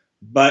there,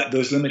 but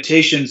those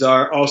limitations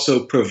are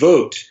also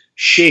provoked,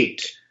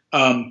 shaped,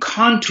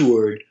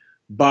 contoured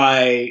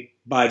by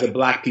the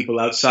black people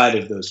outside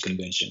of those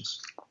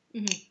conventions.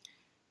 Mm-hmm.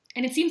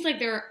 And it seems like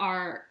there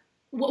are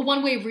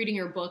one way of reading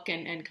your book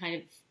and kind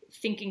of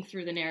thinking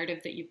through the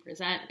narrative that you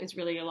present is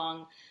really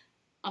along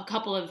a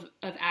couple of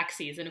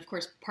axes. And of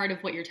course, part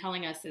of what you're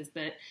telling us is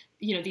that,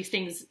 you know, these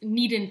things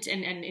needn't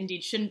and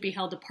indeed shouldn't be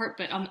held apart.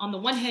 But on the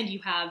one hand, you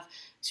have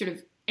sort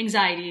of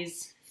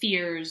anxieties,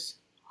 fears,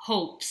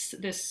 hopes,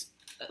 this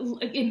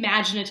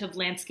imaginative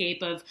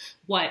landscape of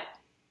what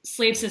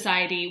slave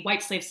society,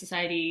 white slave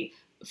society,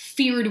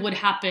 feared would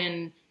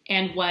happen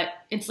and what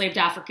enslaved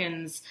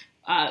Africans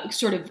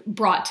sort of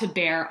brought to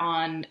bear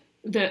on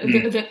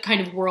the kind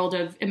of world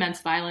of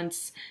immense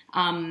violence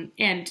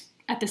and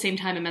at the same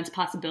time immense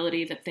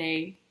possibility that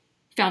they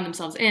found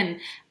themselves in.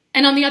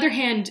 And on the other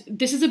hand,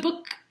 this is a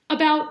book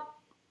about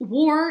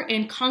war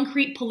and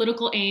concrete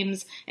political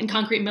aims and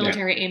concrete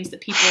military aims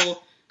that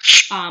people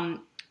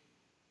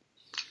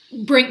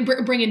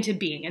bring into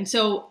being. And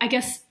so I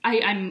guess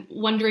I'm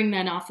wondering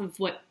then, off of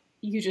what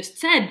you just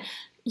said,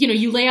 you know,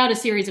 you lay out a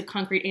series of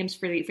concrete aims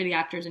for the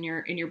actors in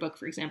your book,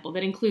 for example,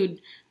 that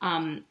include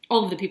all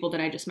of the people that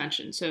I just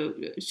mentioned. So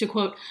to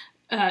quote,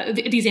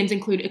 these aims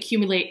include to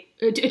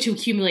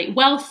accumulate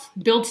wealth,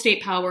 build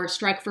state power,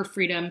 strike for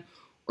freedom,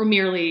 or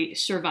merely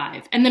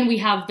survive. And then we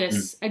have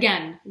this,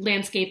 again,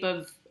 landscape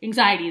of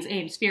anxieties,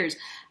 aims, fears.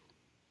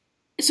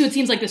 So it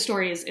seems like the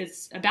story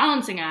is a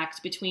balancing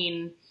act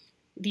between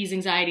these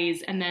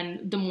anxieties and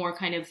then the more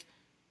kind of,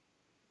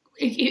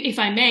 if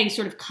I may,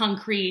 sort of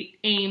concrete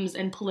aims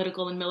and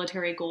political and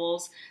military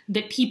goals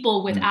that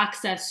people with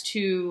access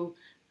to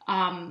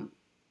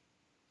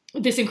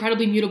this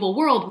incredibly mutable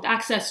world, with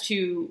access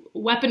to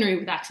weaponry,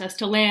 with access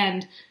to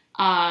land,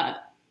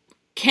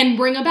 can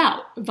bring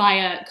about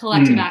via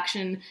collective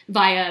action,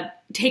 via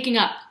taking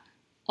up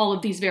all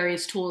of these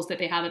various tools that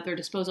they have at their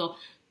disposal.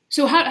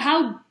 So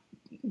how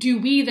do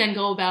we then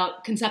go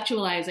about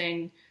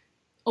conceptualizing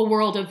a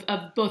world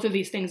of both of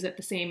these things at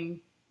the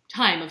same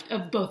time,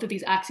 of both of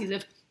these axes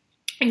of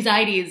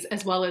anxieties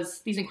as well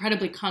as these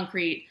incredibly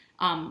concrete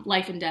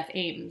life and death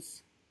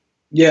aims?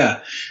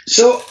 Yeah.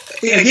 So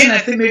again, I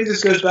think maybe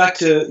this goes back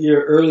to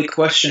your early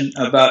question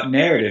about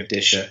narrative,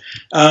 Disha.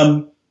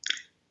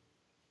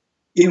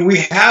 We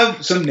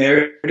have some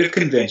narrative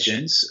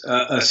conventions,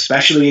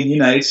 especially in the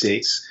United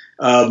States,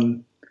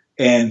 and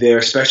they're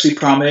especially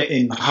prominent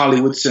in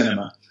Hollywood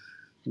cinema,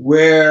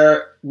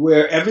 where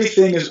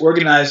everything is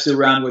organized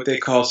around what they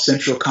call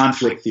central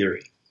conflict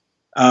theory.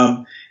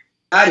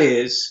 That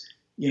is,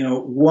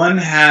 one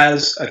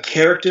has a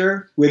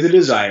character with a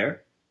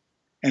desire,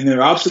 and there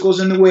are obstacles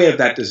in the way of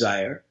that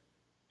desire,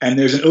 and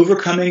there's an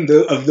overcoming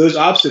of those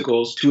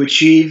obstacles to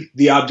achieve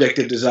the object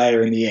of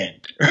desire in the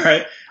end,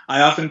 right?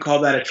 I often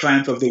call that a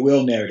triumph of the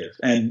will narrative,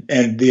 and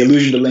the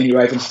allusion to Leni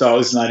Riefenstahl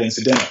is not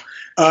incidental.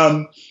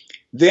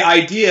 The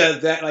idea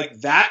that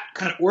that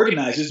kind of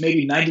organizes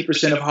maybe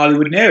 90% of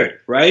Hollywood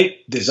narrative, right?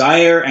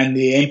 Desire and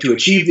the aim to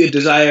achieve the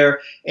desire,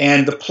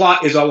 and the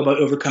plot is all about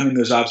overcoming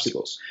those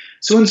obstacles.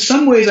 So in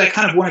some ways, I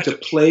kind of wanted to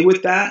play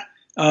with that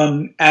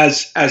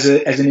as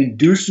an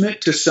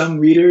inducement to some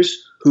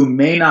readers who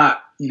may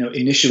not,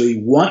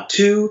 initially want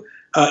to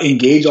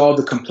engage all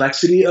the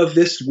complexity of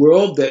this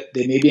world that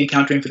they may be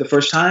encountering for the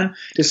first time,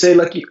 to say,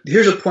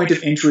 here's a point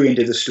of entry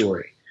into the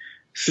story.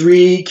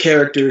 3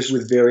 characters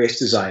with various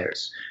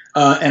desires.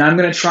 And I'm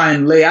going to try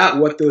and lay out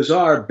what those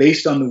are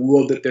based on the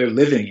world that they're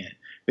living in,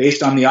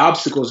 based on the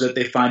obstacles that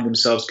they find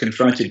themselves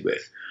confronted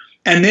with.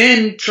 And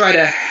then try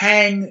to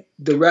hang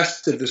the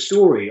rest of the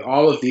story,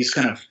 all of these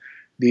kind of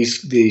the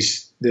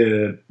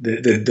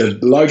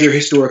larger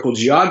historical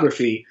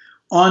geography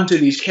onto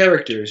these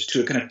characters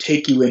to kind of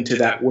take you into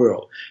that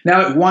world.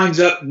 Now, it winds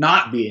up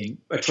not being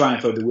a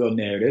triumph of the will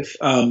narrative,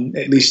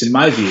 at least in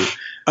my view.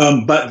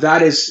 But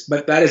that is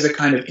a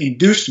kind of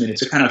inducement.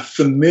 It's a kind of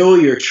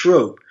familiar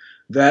trope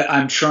that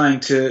I'm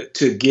trying to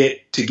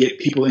get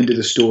people into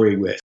the story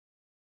with.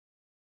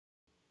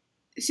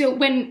 So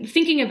when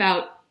thinking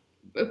about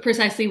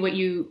precisely what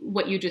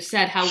you just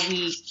said, how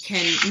we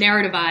can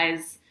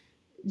narrativize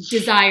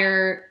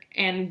desire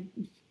and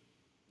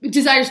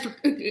desires for,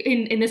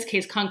 in this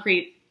case,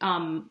 concrete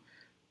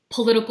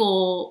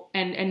political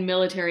and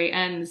military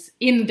ends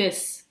in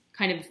this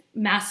kind of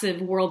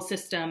massive world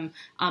system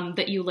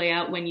that you lay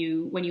out when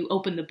you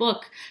open the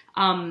book.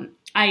 I'm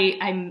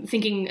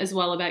thinking as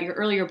well about your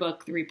earlier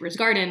book, The Reaper's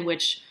Garden,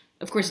 which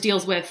of course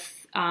deals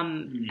with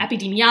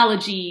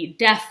epidemiology,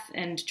 death,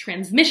 and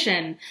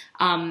transmission.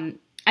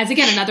 as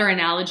again, another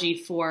analogy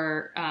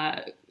for,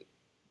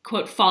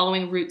 quote,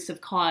 following roots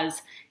of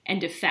cause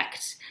and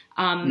effect.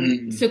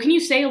 So can you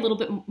say a little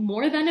bit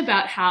more then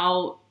about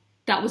how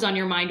that was on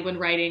your mind when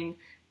writing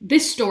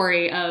this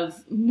story of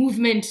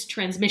movement,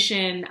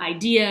 transmission,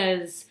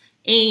 ideas,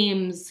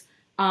 aims,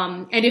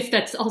 and if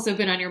that's also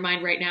been on your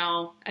mind right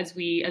now as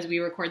we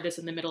record this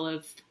in the middle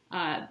of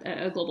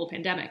a global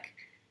pandemic?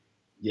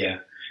 Yeah.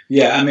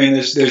 I mean,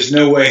 there's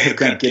no way of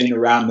kind of getting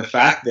around the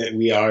fact that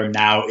we are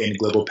now in a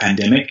global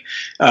pandemic,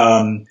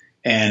 and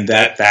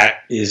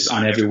that is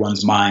on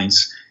everyone's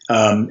minds.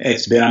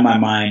 It's been on my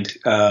mind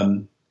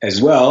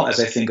as well as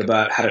I think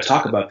about how to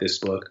talk about this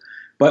book.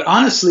 But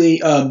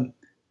honestly,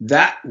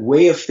 that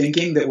way of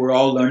thinking that we're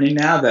all learning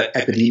now, that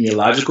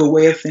epidemiological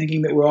way of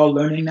thinking that we're all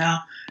learning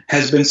now,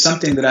 has been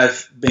something that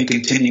I've been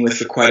continuing with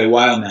for quite a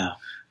while now.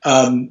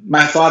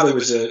 My father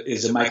is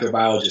a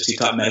microbiologist. He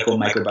taught medical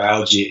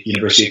microbiology at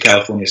University of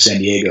California, San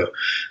Diego.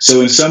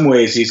 So in some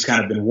ways, he's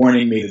kind of been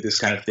warning me that this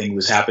kind of thing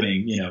was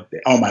happening,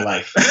 all my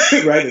life,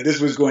 right? That this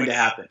was going to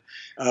happen.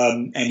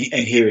 And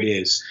here it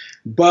is.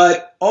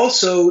 But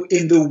also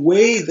in the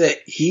way that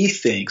he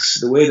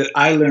thinks, the way that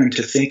I learned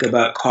to think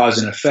about cause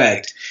and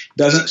effect,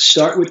 doesn't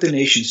start with the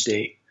nation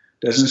state,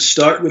 doesn't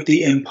start with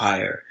the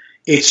empire.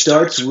 It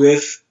starts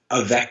with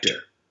a vector.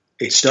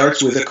 It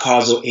starts with a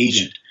causal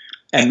agent.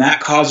 And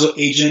that causal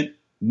agent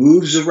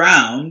moves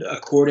around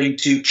according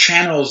to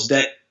channels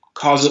that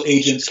causal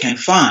agents can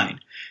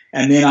find,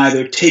 and then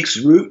either takes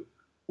root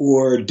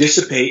or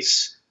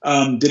dissipates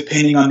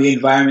depending on the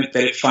environment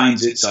that it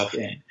finds itself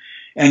in.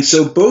 And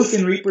so both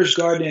in Reaper's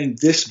Garden and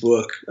this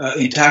book,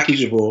 in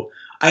Tachy's Revolt,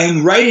 I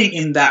am writing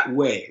in that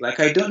way. Like,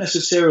 I don't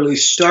necessarily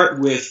start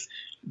with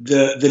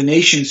the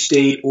nation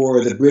state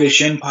or the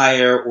British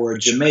Empire or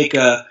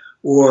Jamaica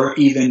or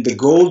even the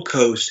Gold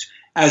Coast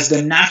as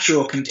the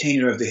natural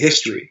container of the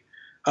history.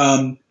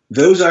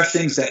 Those are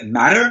things that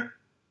matter,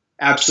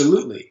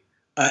 absolutely,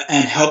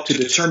 and help to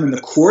determine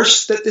the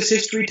course that this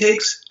history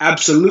takes,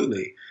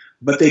 absolutely,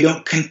 but they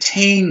don't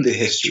contain the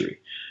history.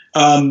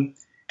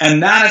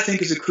 And that, I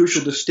think, is a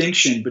crucial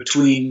distinction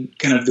between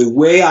kind of the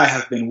way I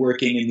have been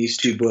working in these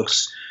two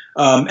books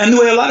and the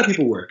way a lot of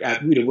people work,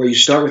 where you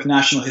start with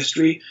national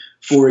history.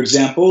 For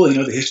example,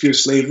 the history of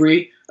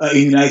slavery in the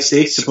United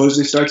States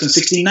supposedly starts in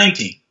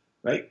 1619.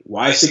 Right?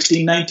 Why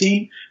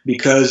 1619?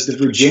 Because the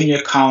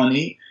Virginia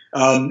colony,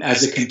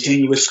 as a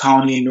continuous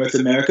colony in North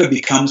America,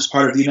 becomes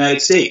part of the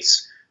United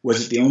States.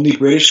 Was it the only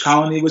British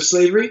colony with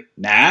slavery?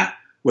 Nah.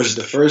 Was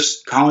it the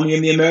first colony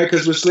in the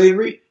Americas with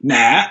slavery?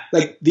 Nah.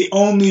 Like, the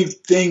only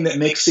thing that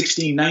makes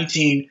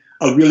 1619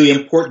 a really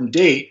important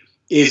date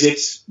is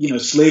it's,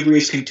 slavery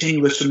is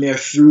continuous from there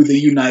through the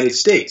United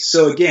States.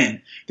 So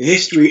again, the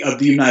history of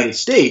the United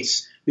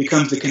States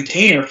becomes the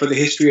container for the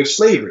history of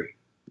slavery.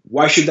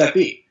 Why should that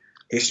be?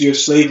 The history of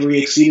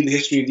slavery exceeded the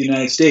history of the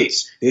United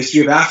States. The history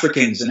of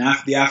Africans and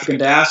the African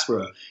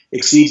diaspora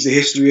exceeds the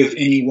history of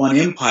any one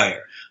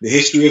empire. The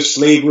history of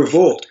slave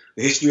revolt,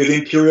 the history of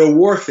imperial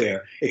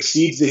warfare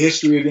exceeds the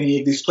history of any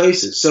of these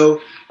places.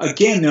 So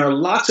again, there are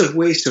lots of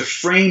ways to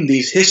frame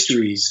these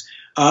histories.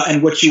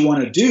 And what you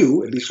want to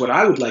do, at least what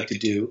I would like to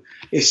do,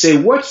 is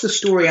say, what's the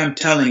story I'm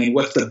telling and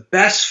what's the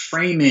best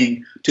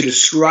framing to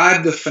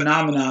describe the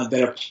phenomena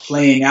that are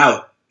playing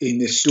out in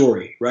this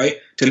story, right?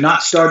 To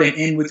not start and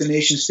end with the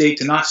nation state,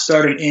 to not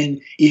start and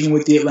end even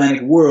with the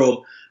Atlantic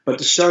world, but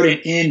to start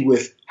and end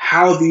with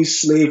how these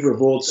slave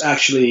revolts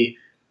actually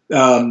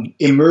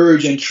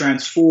emerge and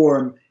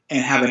transform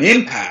and have an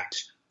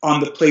impact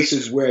on the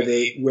places where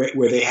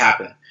they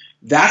happen.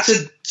 That's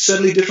a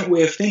subtly different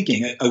way of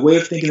thinking, a way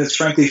of thinking that's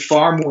frankly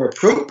far more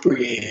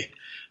appropriated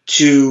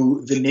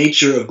to the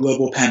nature of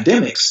global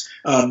pandemics,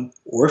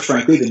 or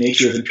frankly the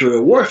nature of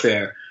imperial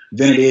warfare,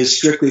 than it is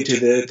strictly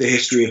to the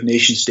history of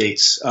nation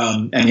states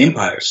and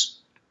empires.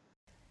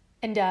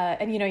 And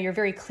you're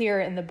very clear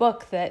in the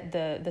book that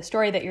the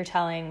story that you're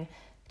telling,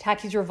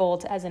 Tachy's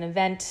Revolt as an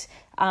event,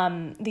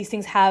 these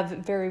things have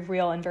very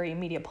real and very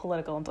immediate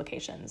political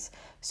implications.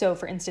 So,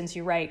 for instance,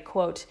 you write,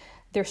 quote,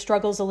 "Their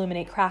struggles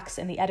illuminate cracks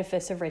in the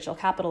edifice of racial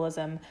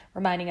capitalism,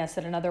 reminding us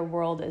that another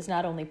world is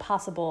not only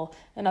possible,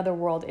 another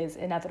world is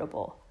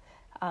inevitable."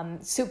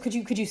 So could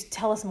you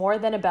tell us more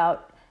then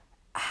about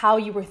how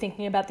you were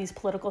thinking about these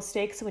political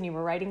stakes when you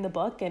were writing the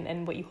book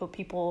and what you hope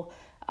people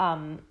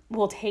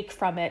will take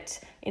from it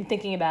in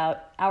thinking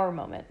about our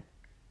moment?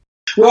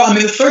 Well, I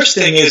mean, the first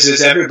thing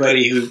is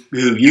everybody who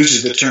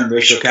uses the term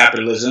racial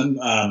capitalism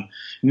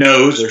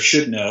knows or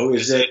should know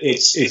is that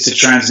it's a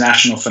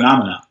transnational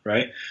phenomenon,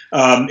 right?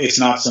 It's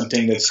not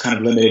something that's kind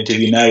of limited to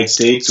the United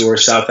States or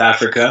South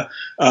Africa.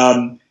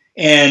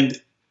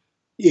 And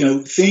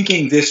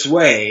thinking this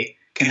way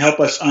can help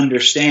us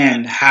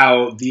understand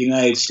how the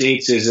United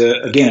States is,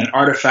 again, an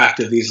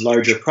artifact of these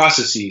larger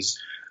processes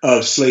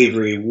of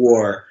slavery,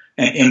 war,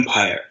 and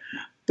empire.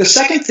 The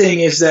second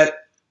thing is that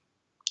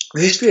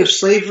the history of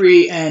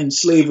slavery and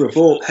slave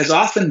revolt has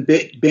often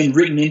been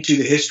written into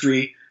the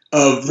history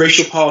of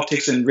racial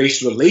politics and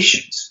race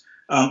relations,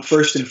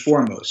 first and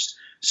foremost.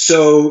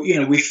 So,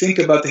 we think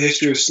about the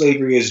history of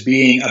slavery as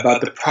being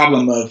about the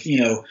problem of,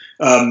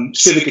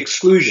 civic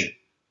exclusion,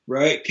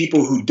 right?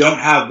 People who don't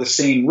have the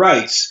same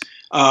rights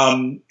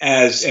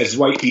as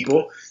white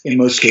people in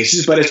most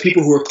cases, but as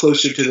people who are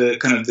closer to the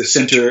kind of the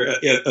center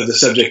of the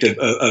subject of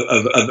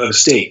a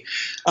state.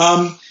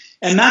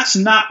 And that's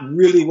not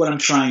really what I'm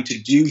trying to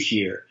do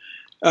here.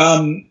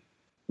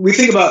 We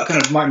think about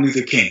kind of Martin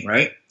Luther King,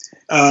 right?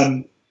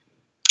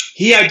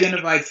 He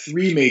identified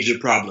three major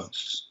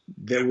problems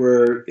that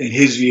were, in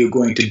his view,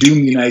 going to doom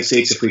the United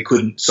States if we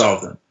couldn't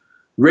solve them.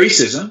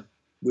 Racism,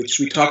 which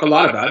we talk a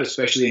lot about,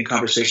 especially in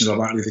conversations about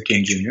Martin Luther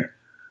King Jr.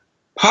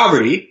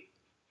 Poverty,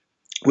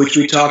 which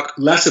we talk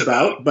less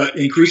about, but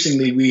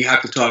increasingly we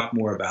have to talk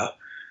more about.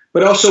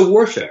 But also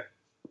warfare.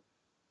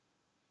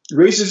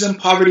 Racism,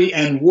 poverty,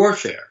 and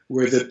warfare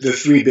were the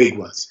three big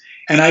ones.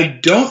 And I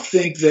don't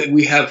think that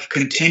we have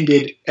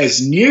contended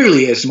as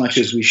nearly as much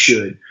as we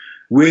should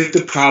with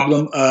the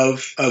problem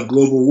of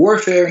global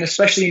warfare, and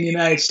especially in the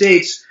United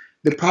States,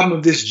 the problem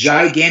of this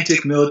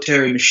gigantic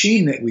military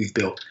machine that we've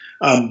built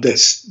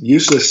that's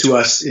useless to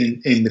us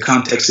in the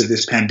context of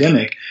this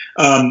pandemic.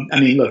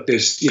 Look,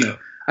 there's,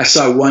 I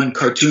saw one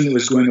cartoon that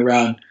was going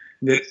around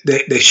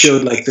that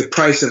showed like the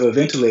price of a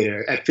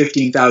ventilator at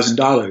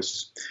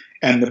 $15,000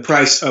 and the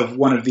price of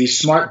one of these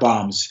smart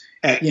bombs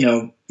at,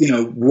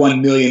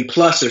 1 million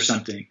plus or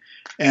something.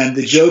 And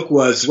the joke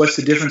was, what's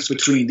the difference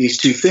between these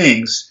two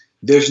things?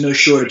 There's no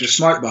shortage of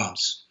smart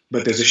bombs,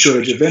 but there's a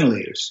shortage of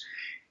ventilators.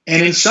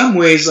 And in some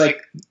ways, like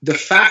the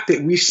fact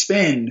that we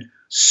spend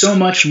so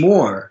much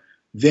more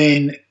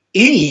than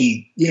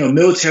any,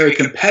 military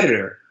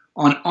competitor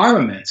on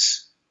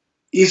armaments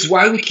is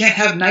why we can't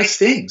have nice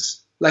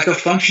things like a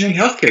functioning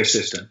healthcare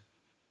system,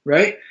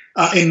 right?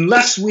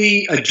 Unless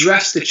we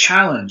address the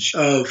challenge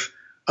of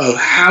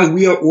how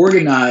we are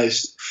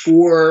organized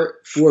for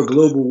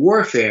global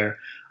warfare,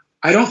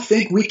 I don't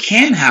think we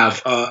can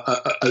have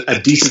a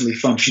decently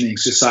functioning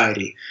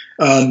society.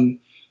 And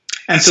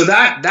so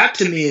that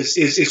to me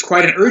is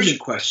quite an urgent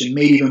question,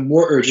 made even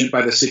more urgent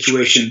by the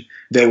situation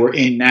that we're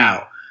in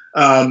now,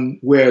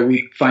 where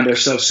we find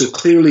ourselves so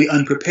clearly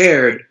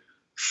unprepared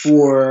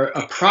for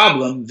a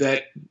problem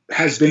that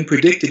has been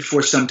predicted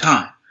for some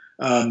time.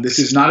 This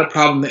is not a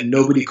problem that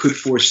nobody could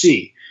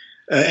foresee.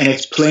 And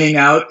it's playing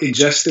out in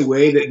just the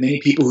way that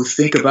many people who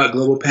think about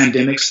global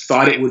pandemics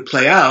thought it would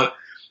play out.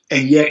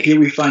 And yet here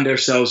we find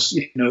ourselves,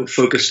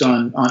 focused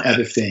on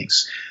other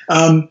things.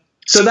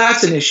 So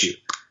that's an issue.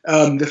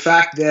 The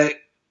fact that,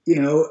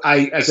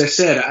 as I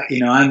said,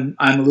 I'm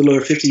a little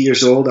over 50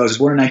 years old. I was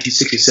born in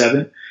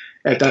 1967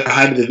 at the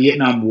height of the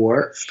Vietnam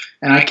War.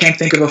 And I can't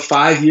think of a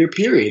 5-year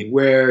period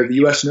where the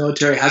U.S.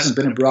 military hasn't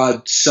been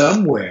abroad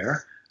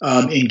somewhere,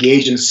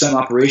 engaged in some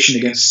operation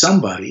against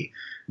somebody,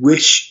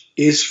 which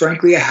is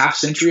frankly a half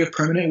century of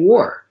permanent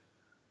war.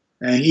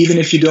 And even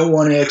if you don't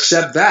want to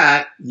accept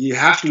that, you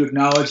have to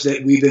acknowledge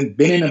that we've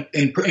been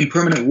in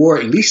permanent war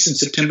at least since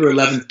September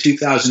 11th,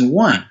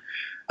 2001.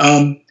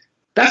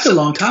 That's a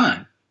long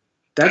time.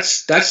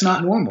 That's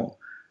not normal.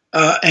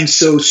 And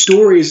so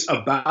stories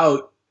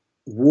about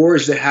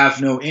wars that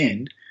have no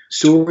end,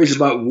 stories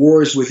about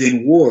wars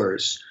within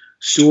wars,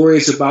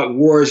 stories about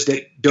wars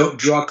that don't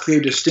draw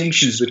clear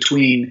distinctions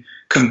between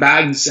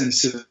combatants and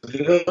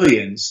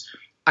civilians,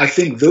 I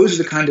think those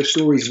are the kind of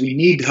stories we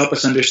need to help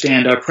us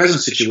understand our present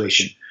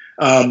situation,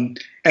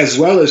 as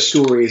well as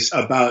stories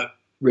about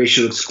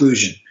racial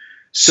exclusion.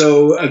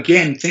 So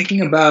again,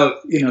 thinking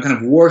about, kind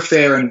of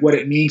warfare and what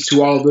it means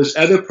to all of those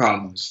other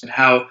problems and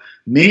how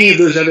many of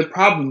those other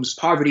problems,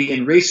 poverty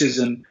and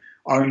racism,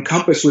 are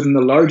encompassed within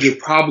the larger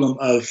problem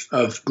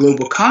of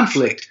global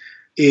conflict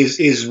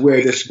is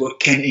where this book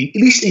can at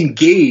least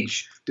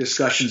engage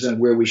discussions on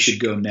where we should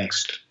go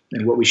next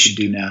and what we should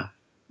do now.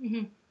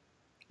 Mm-hmm.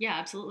 Yeah,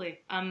 absolutely.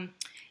 And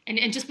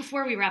just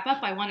before we wrap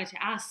up, I wanted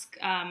to ask,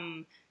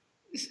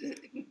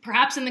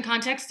 perhaps in the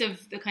context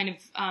of the kind of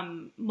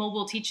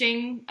mobile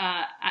teaching,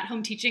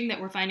 at-home teaching that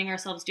we're finding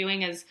ourselves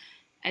doing as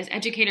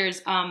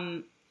educators,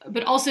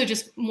 but also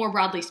just more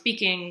broadly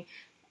speaking,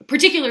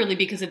 particularly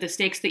because of the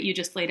stakes that you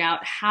just laid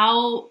out,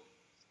 how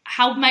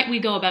might we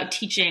go about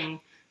teaching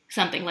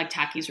something like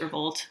Tacky's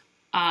Revolt,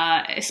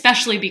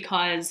 especially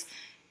because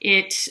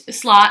it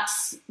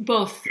slots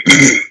both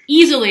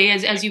easily,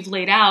 as you've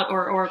laid out,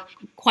 or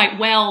quite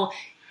well,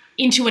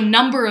 into a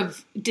number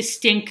of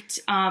distinct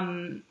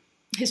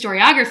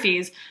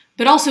historiographies,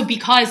 but also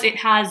because it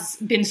has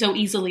been so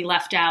easily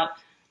left out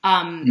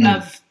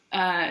of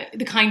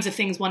the kinds of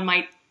things one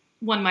might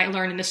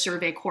learn in the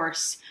survey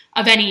course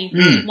of any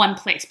one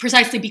place,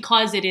 precisely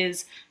because it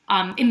is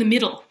in the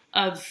middle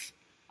of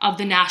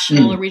the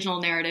national or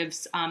regional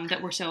narratives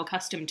that we're so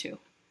accustomed to.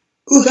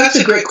 Oh, that's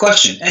a great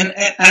question, and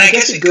I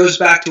guess it goes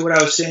back to what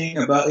I was saying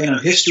about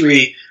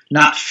history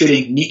not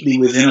fitting neatly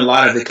within a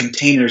lot of the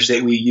containers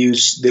that we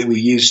use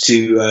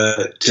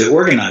to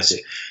organize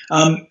it.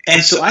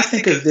 And so I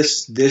think of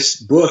this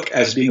book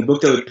as being a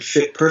book that would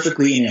fit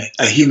perfectly in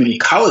a human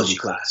ecology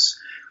class.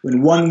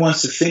 When one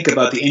wants to think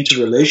about the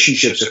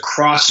interrelationships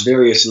across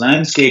various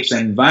landscapes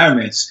and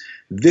environments,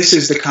 this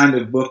is the kind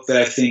of book that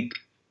I think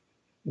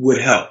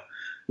would help.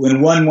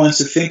 When one wants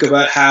to think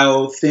about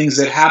how things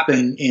that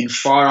happen in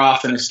far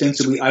off and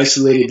ostensibly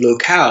isolated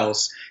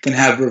locales can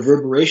have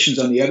reverberations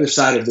on the other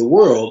side of the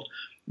world,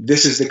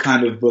 this is the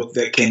kind of book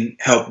that can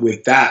help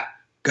with that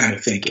kind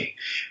of thinking.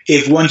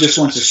 If one just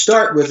wants to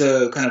start with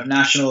a kind of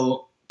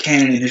national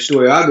canon in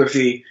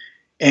historiography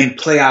and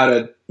play out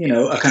a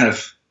kind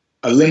of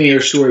a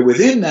linear story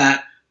within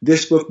that,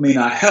 this book may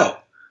not help.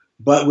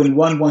 But when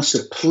one wants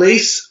to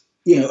place,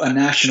 a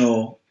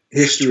national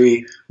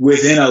history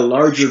within a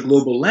larger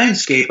global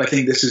landscape, I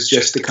think this is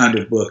just the kind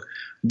of book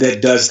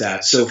that does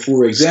that. So,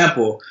 for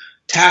example,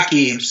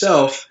 Taki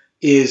himself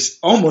is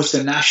almost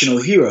a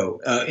national hero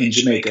in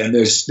Jamaica, and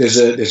there's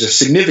a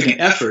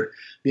significant effort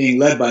being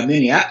led by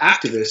many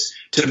activists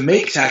to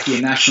make Taki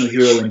a national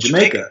hero in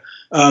Jamaica.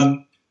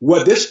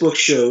 What this book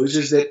shows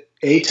is that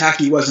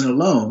Taki wasn't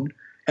alone,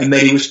 and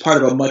that he was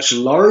part of a much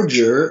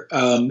larger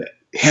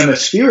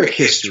hemispheric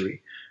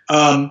history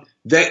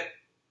that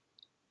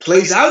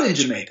plays out in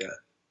Jamaica,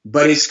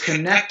 but is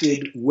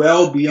connected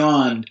well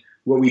beyond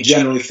what we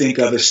generally think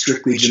of as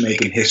strictly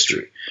Jamaican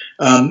history.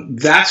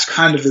 That's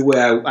kind of the way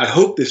I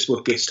hope this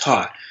book gets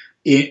taught,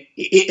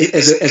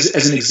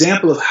 as an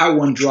example of how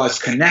one draws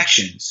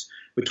connections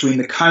between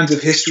the kinds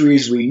of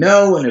histories we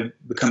know and have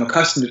become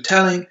accustomed to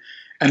telling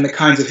and the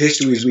kinds of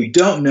histories we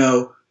don't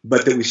know,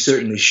 but that we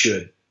certainly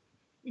should.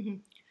 Mm-hmm.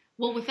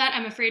 Well, with that,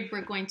 I'm afraid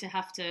we're going to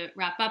have to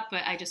wrap up,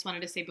 but I just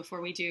wanted to say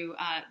before we do,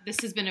 this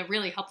has been a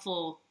really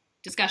helpful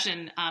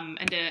discussion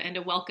and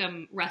a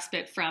welcome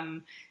respite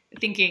from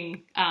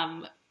thinking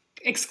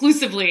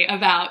exclusively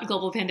about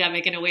global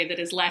pandemic in a way that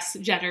is less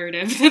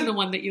generative than the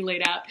one that you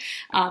laid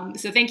out.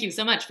 So thank you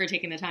so much for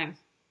taking the time.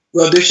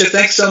 Well, Disha,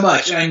 thanks so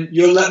much. And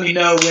you'll let me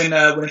know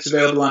when it's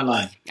available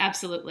online.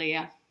 Absolutely,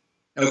 yeah.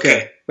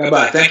 Okay.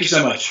 Bye-bye. Thank you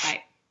so much.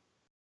 Bye.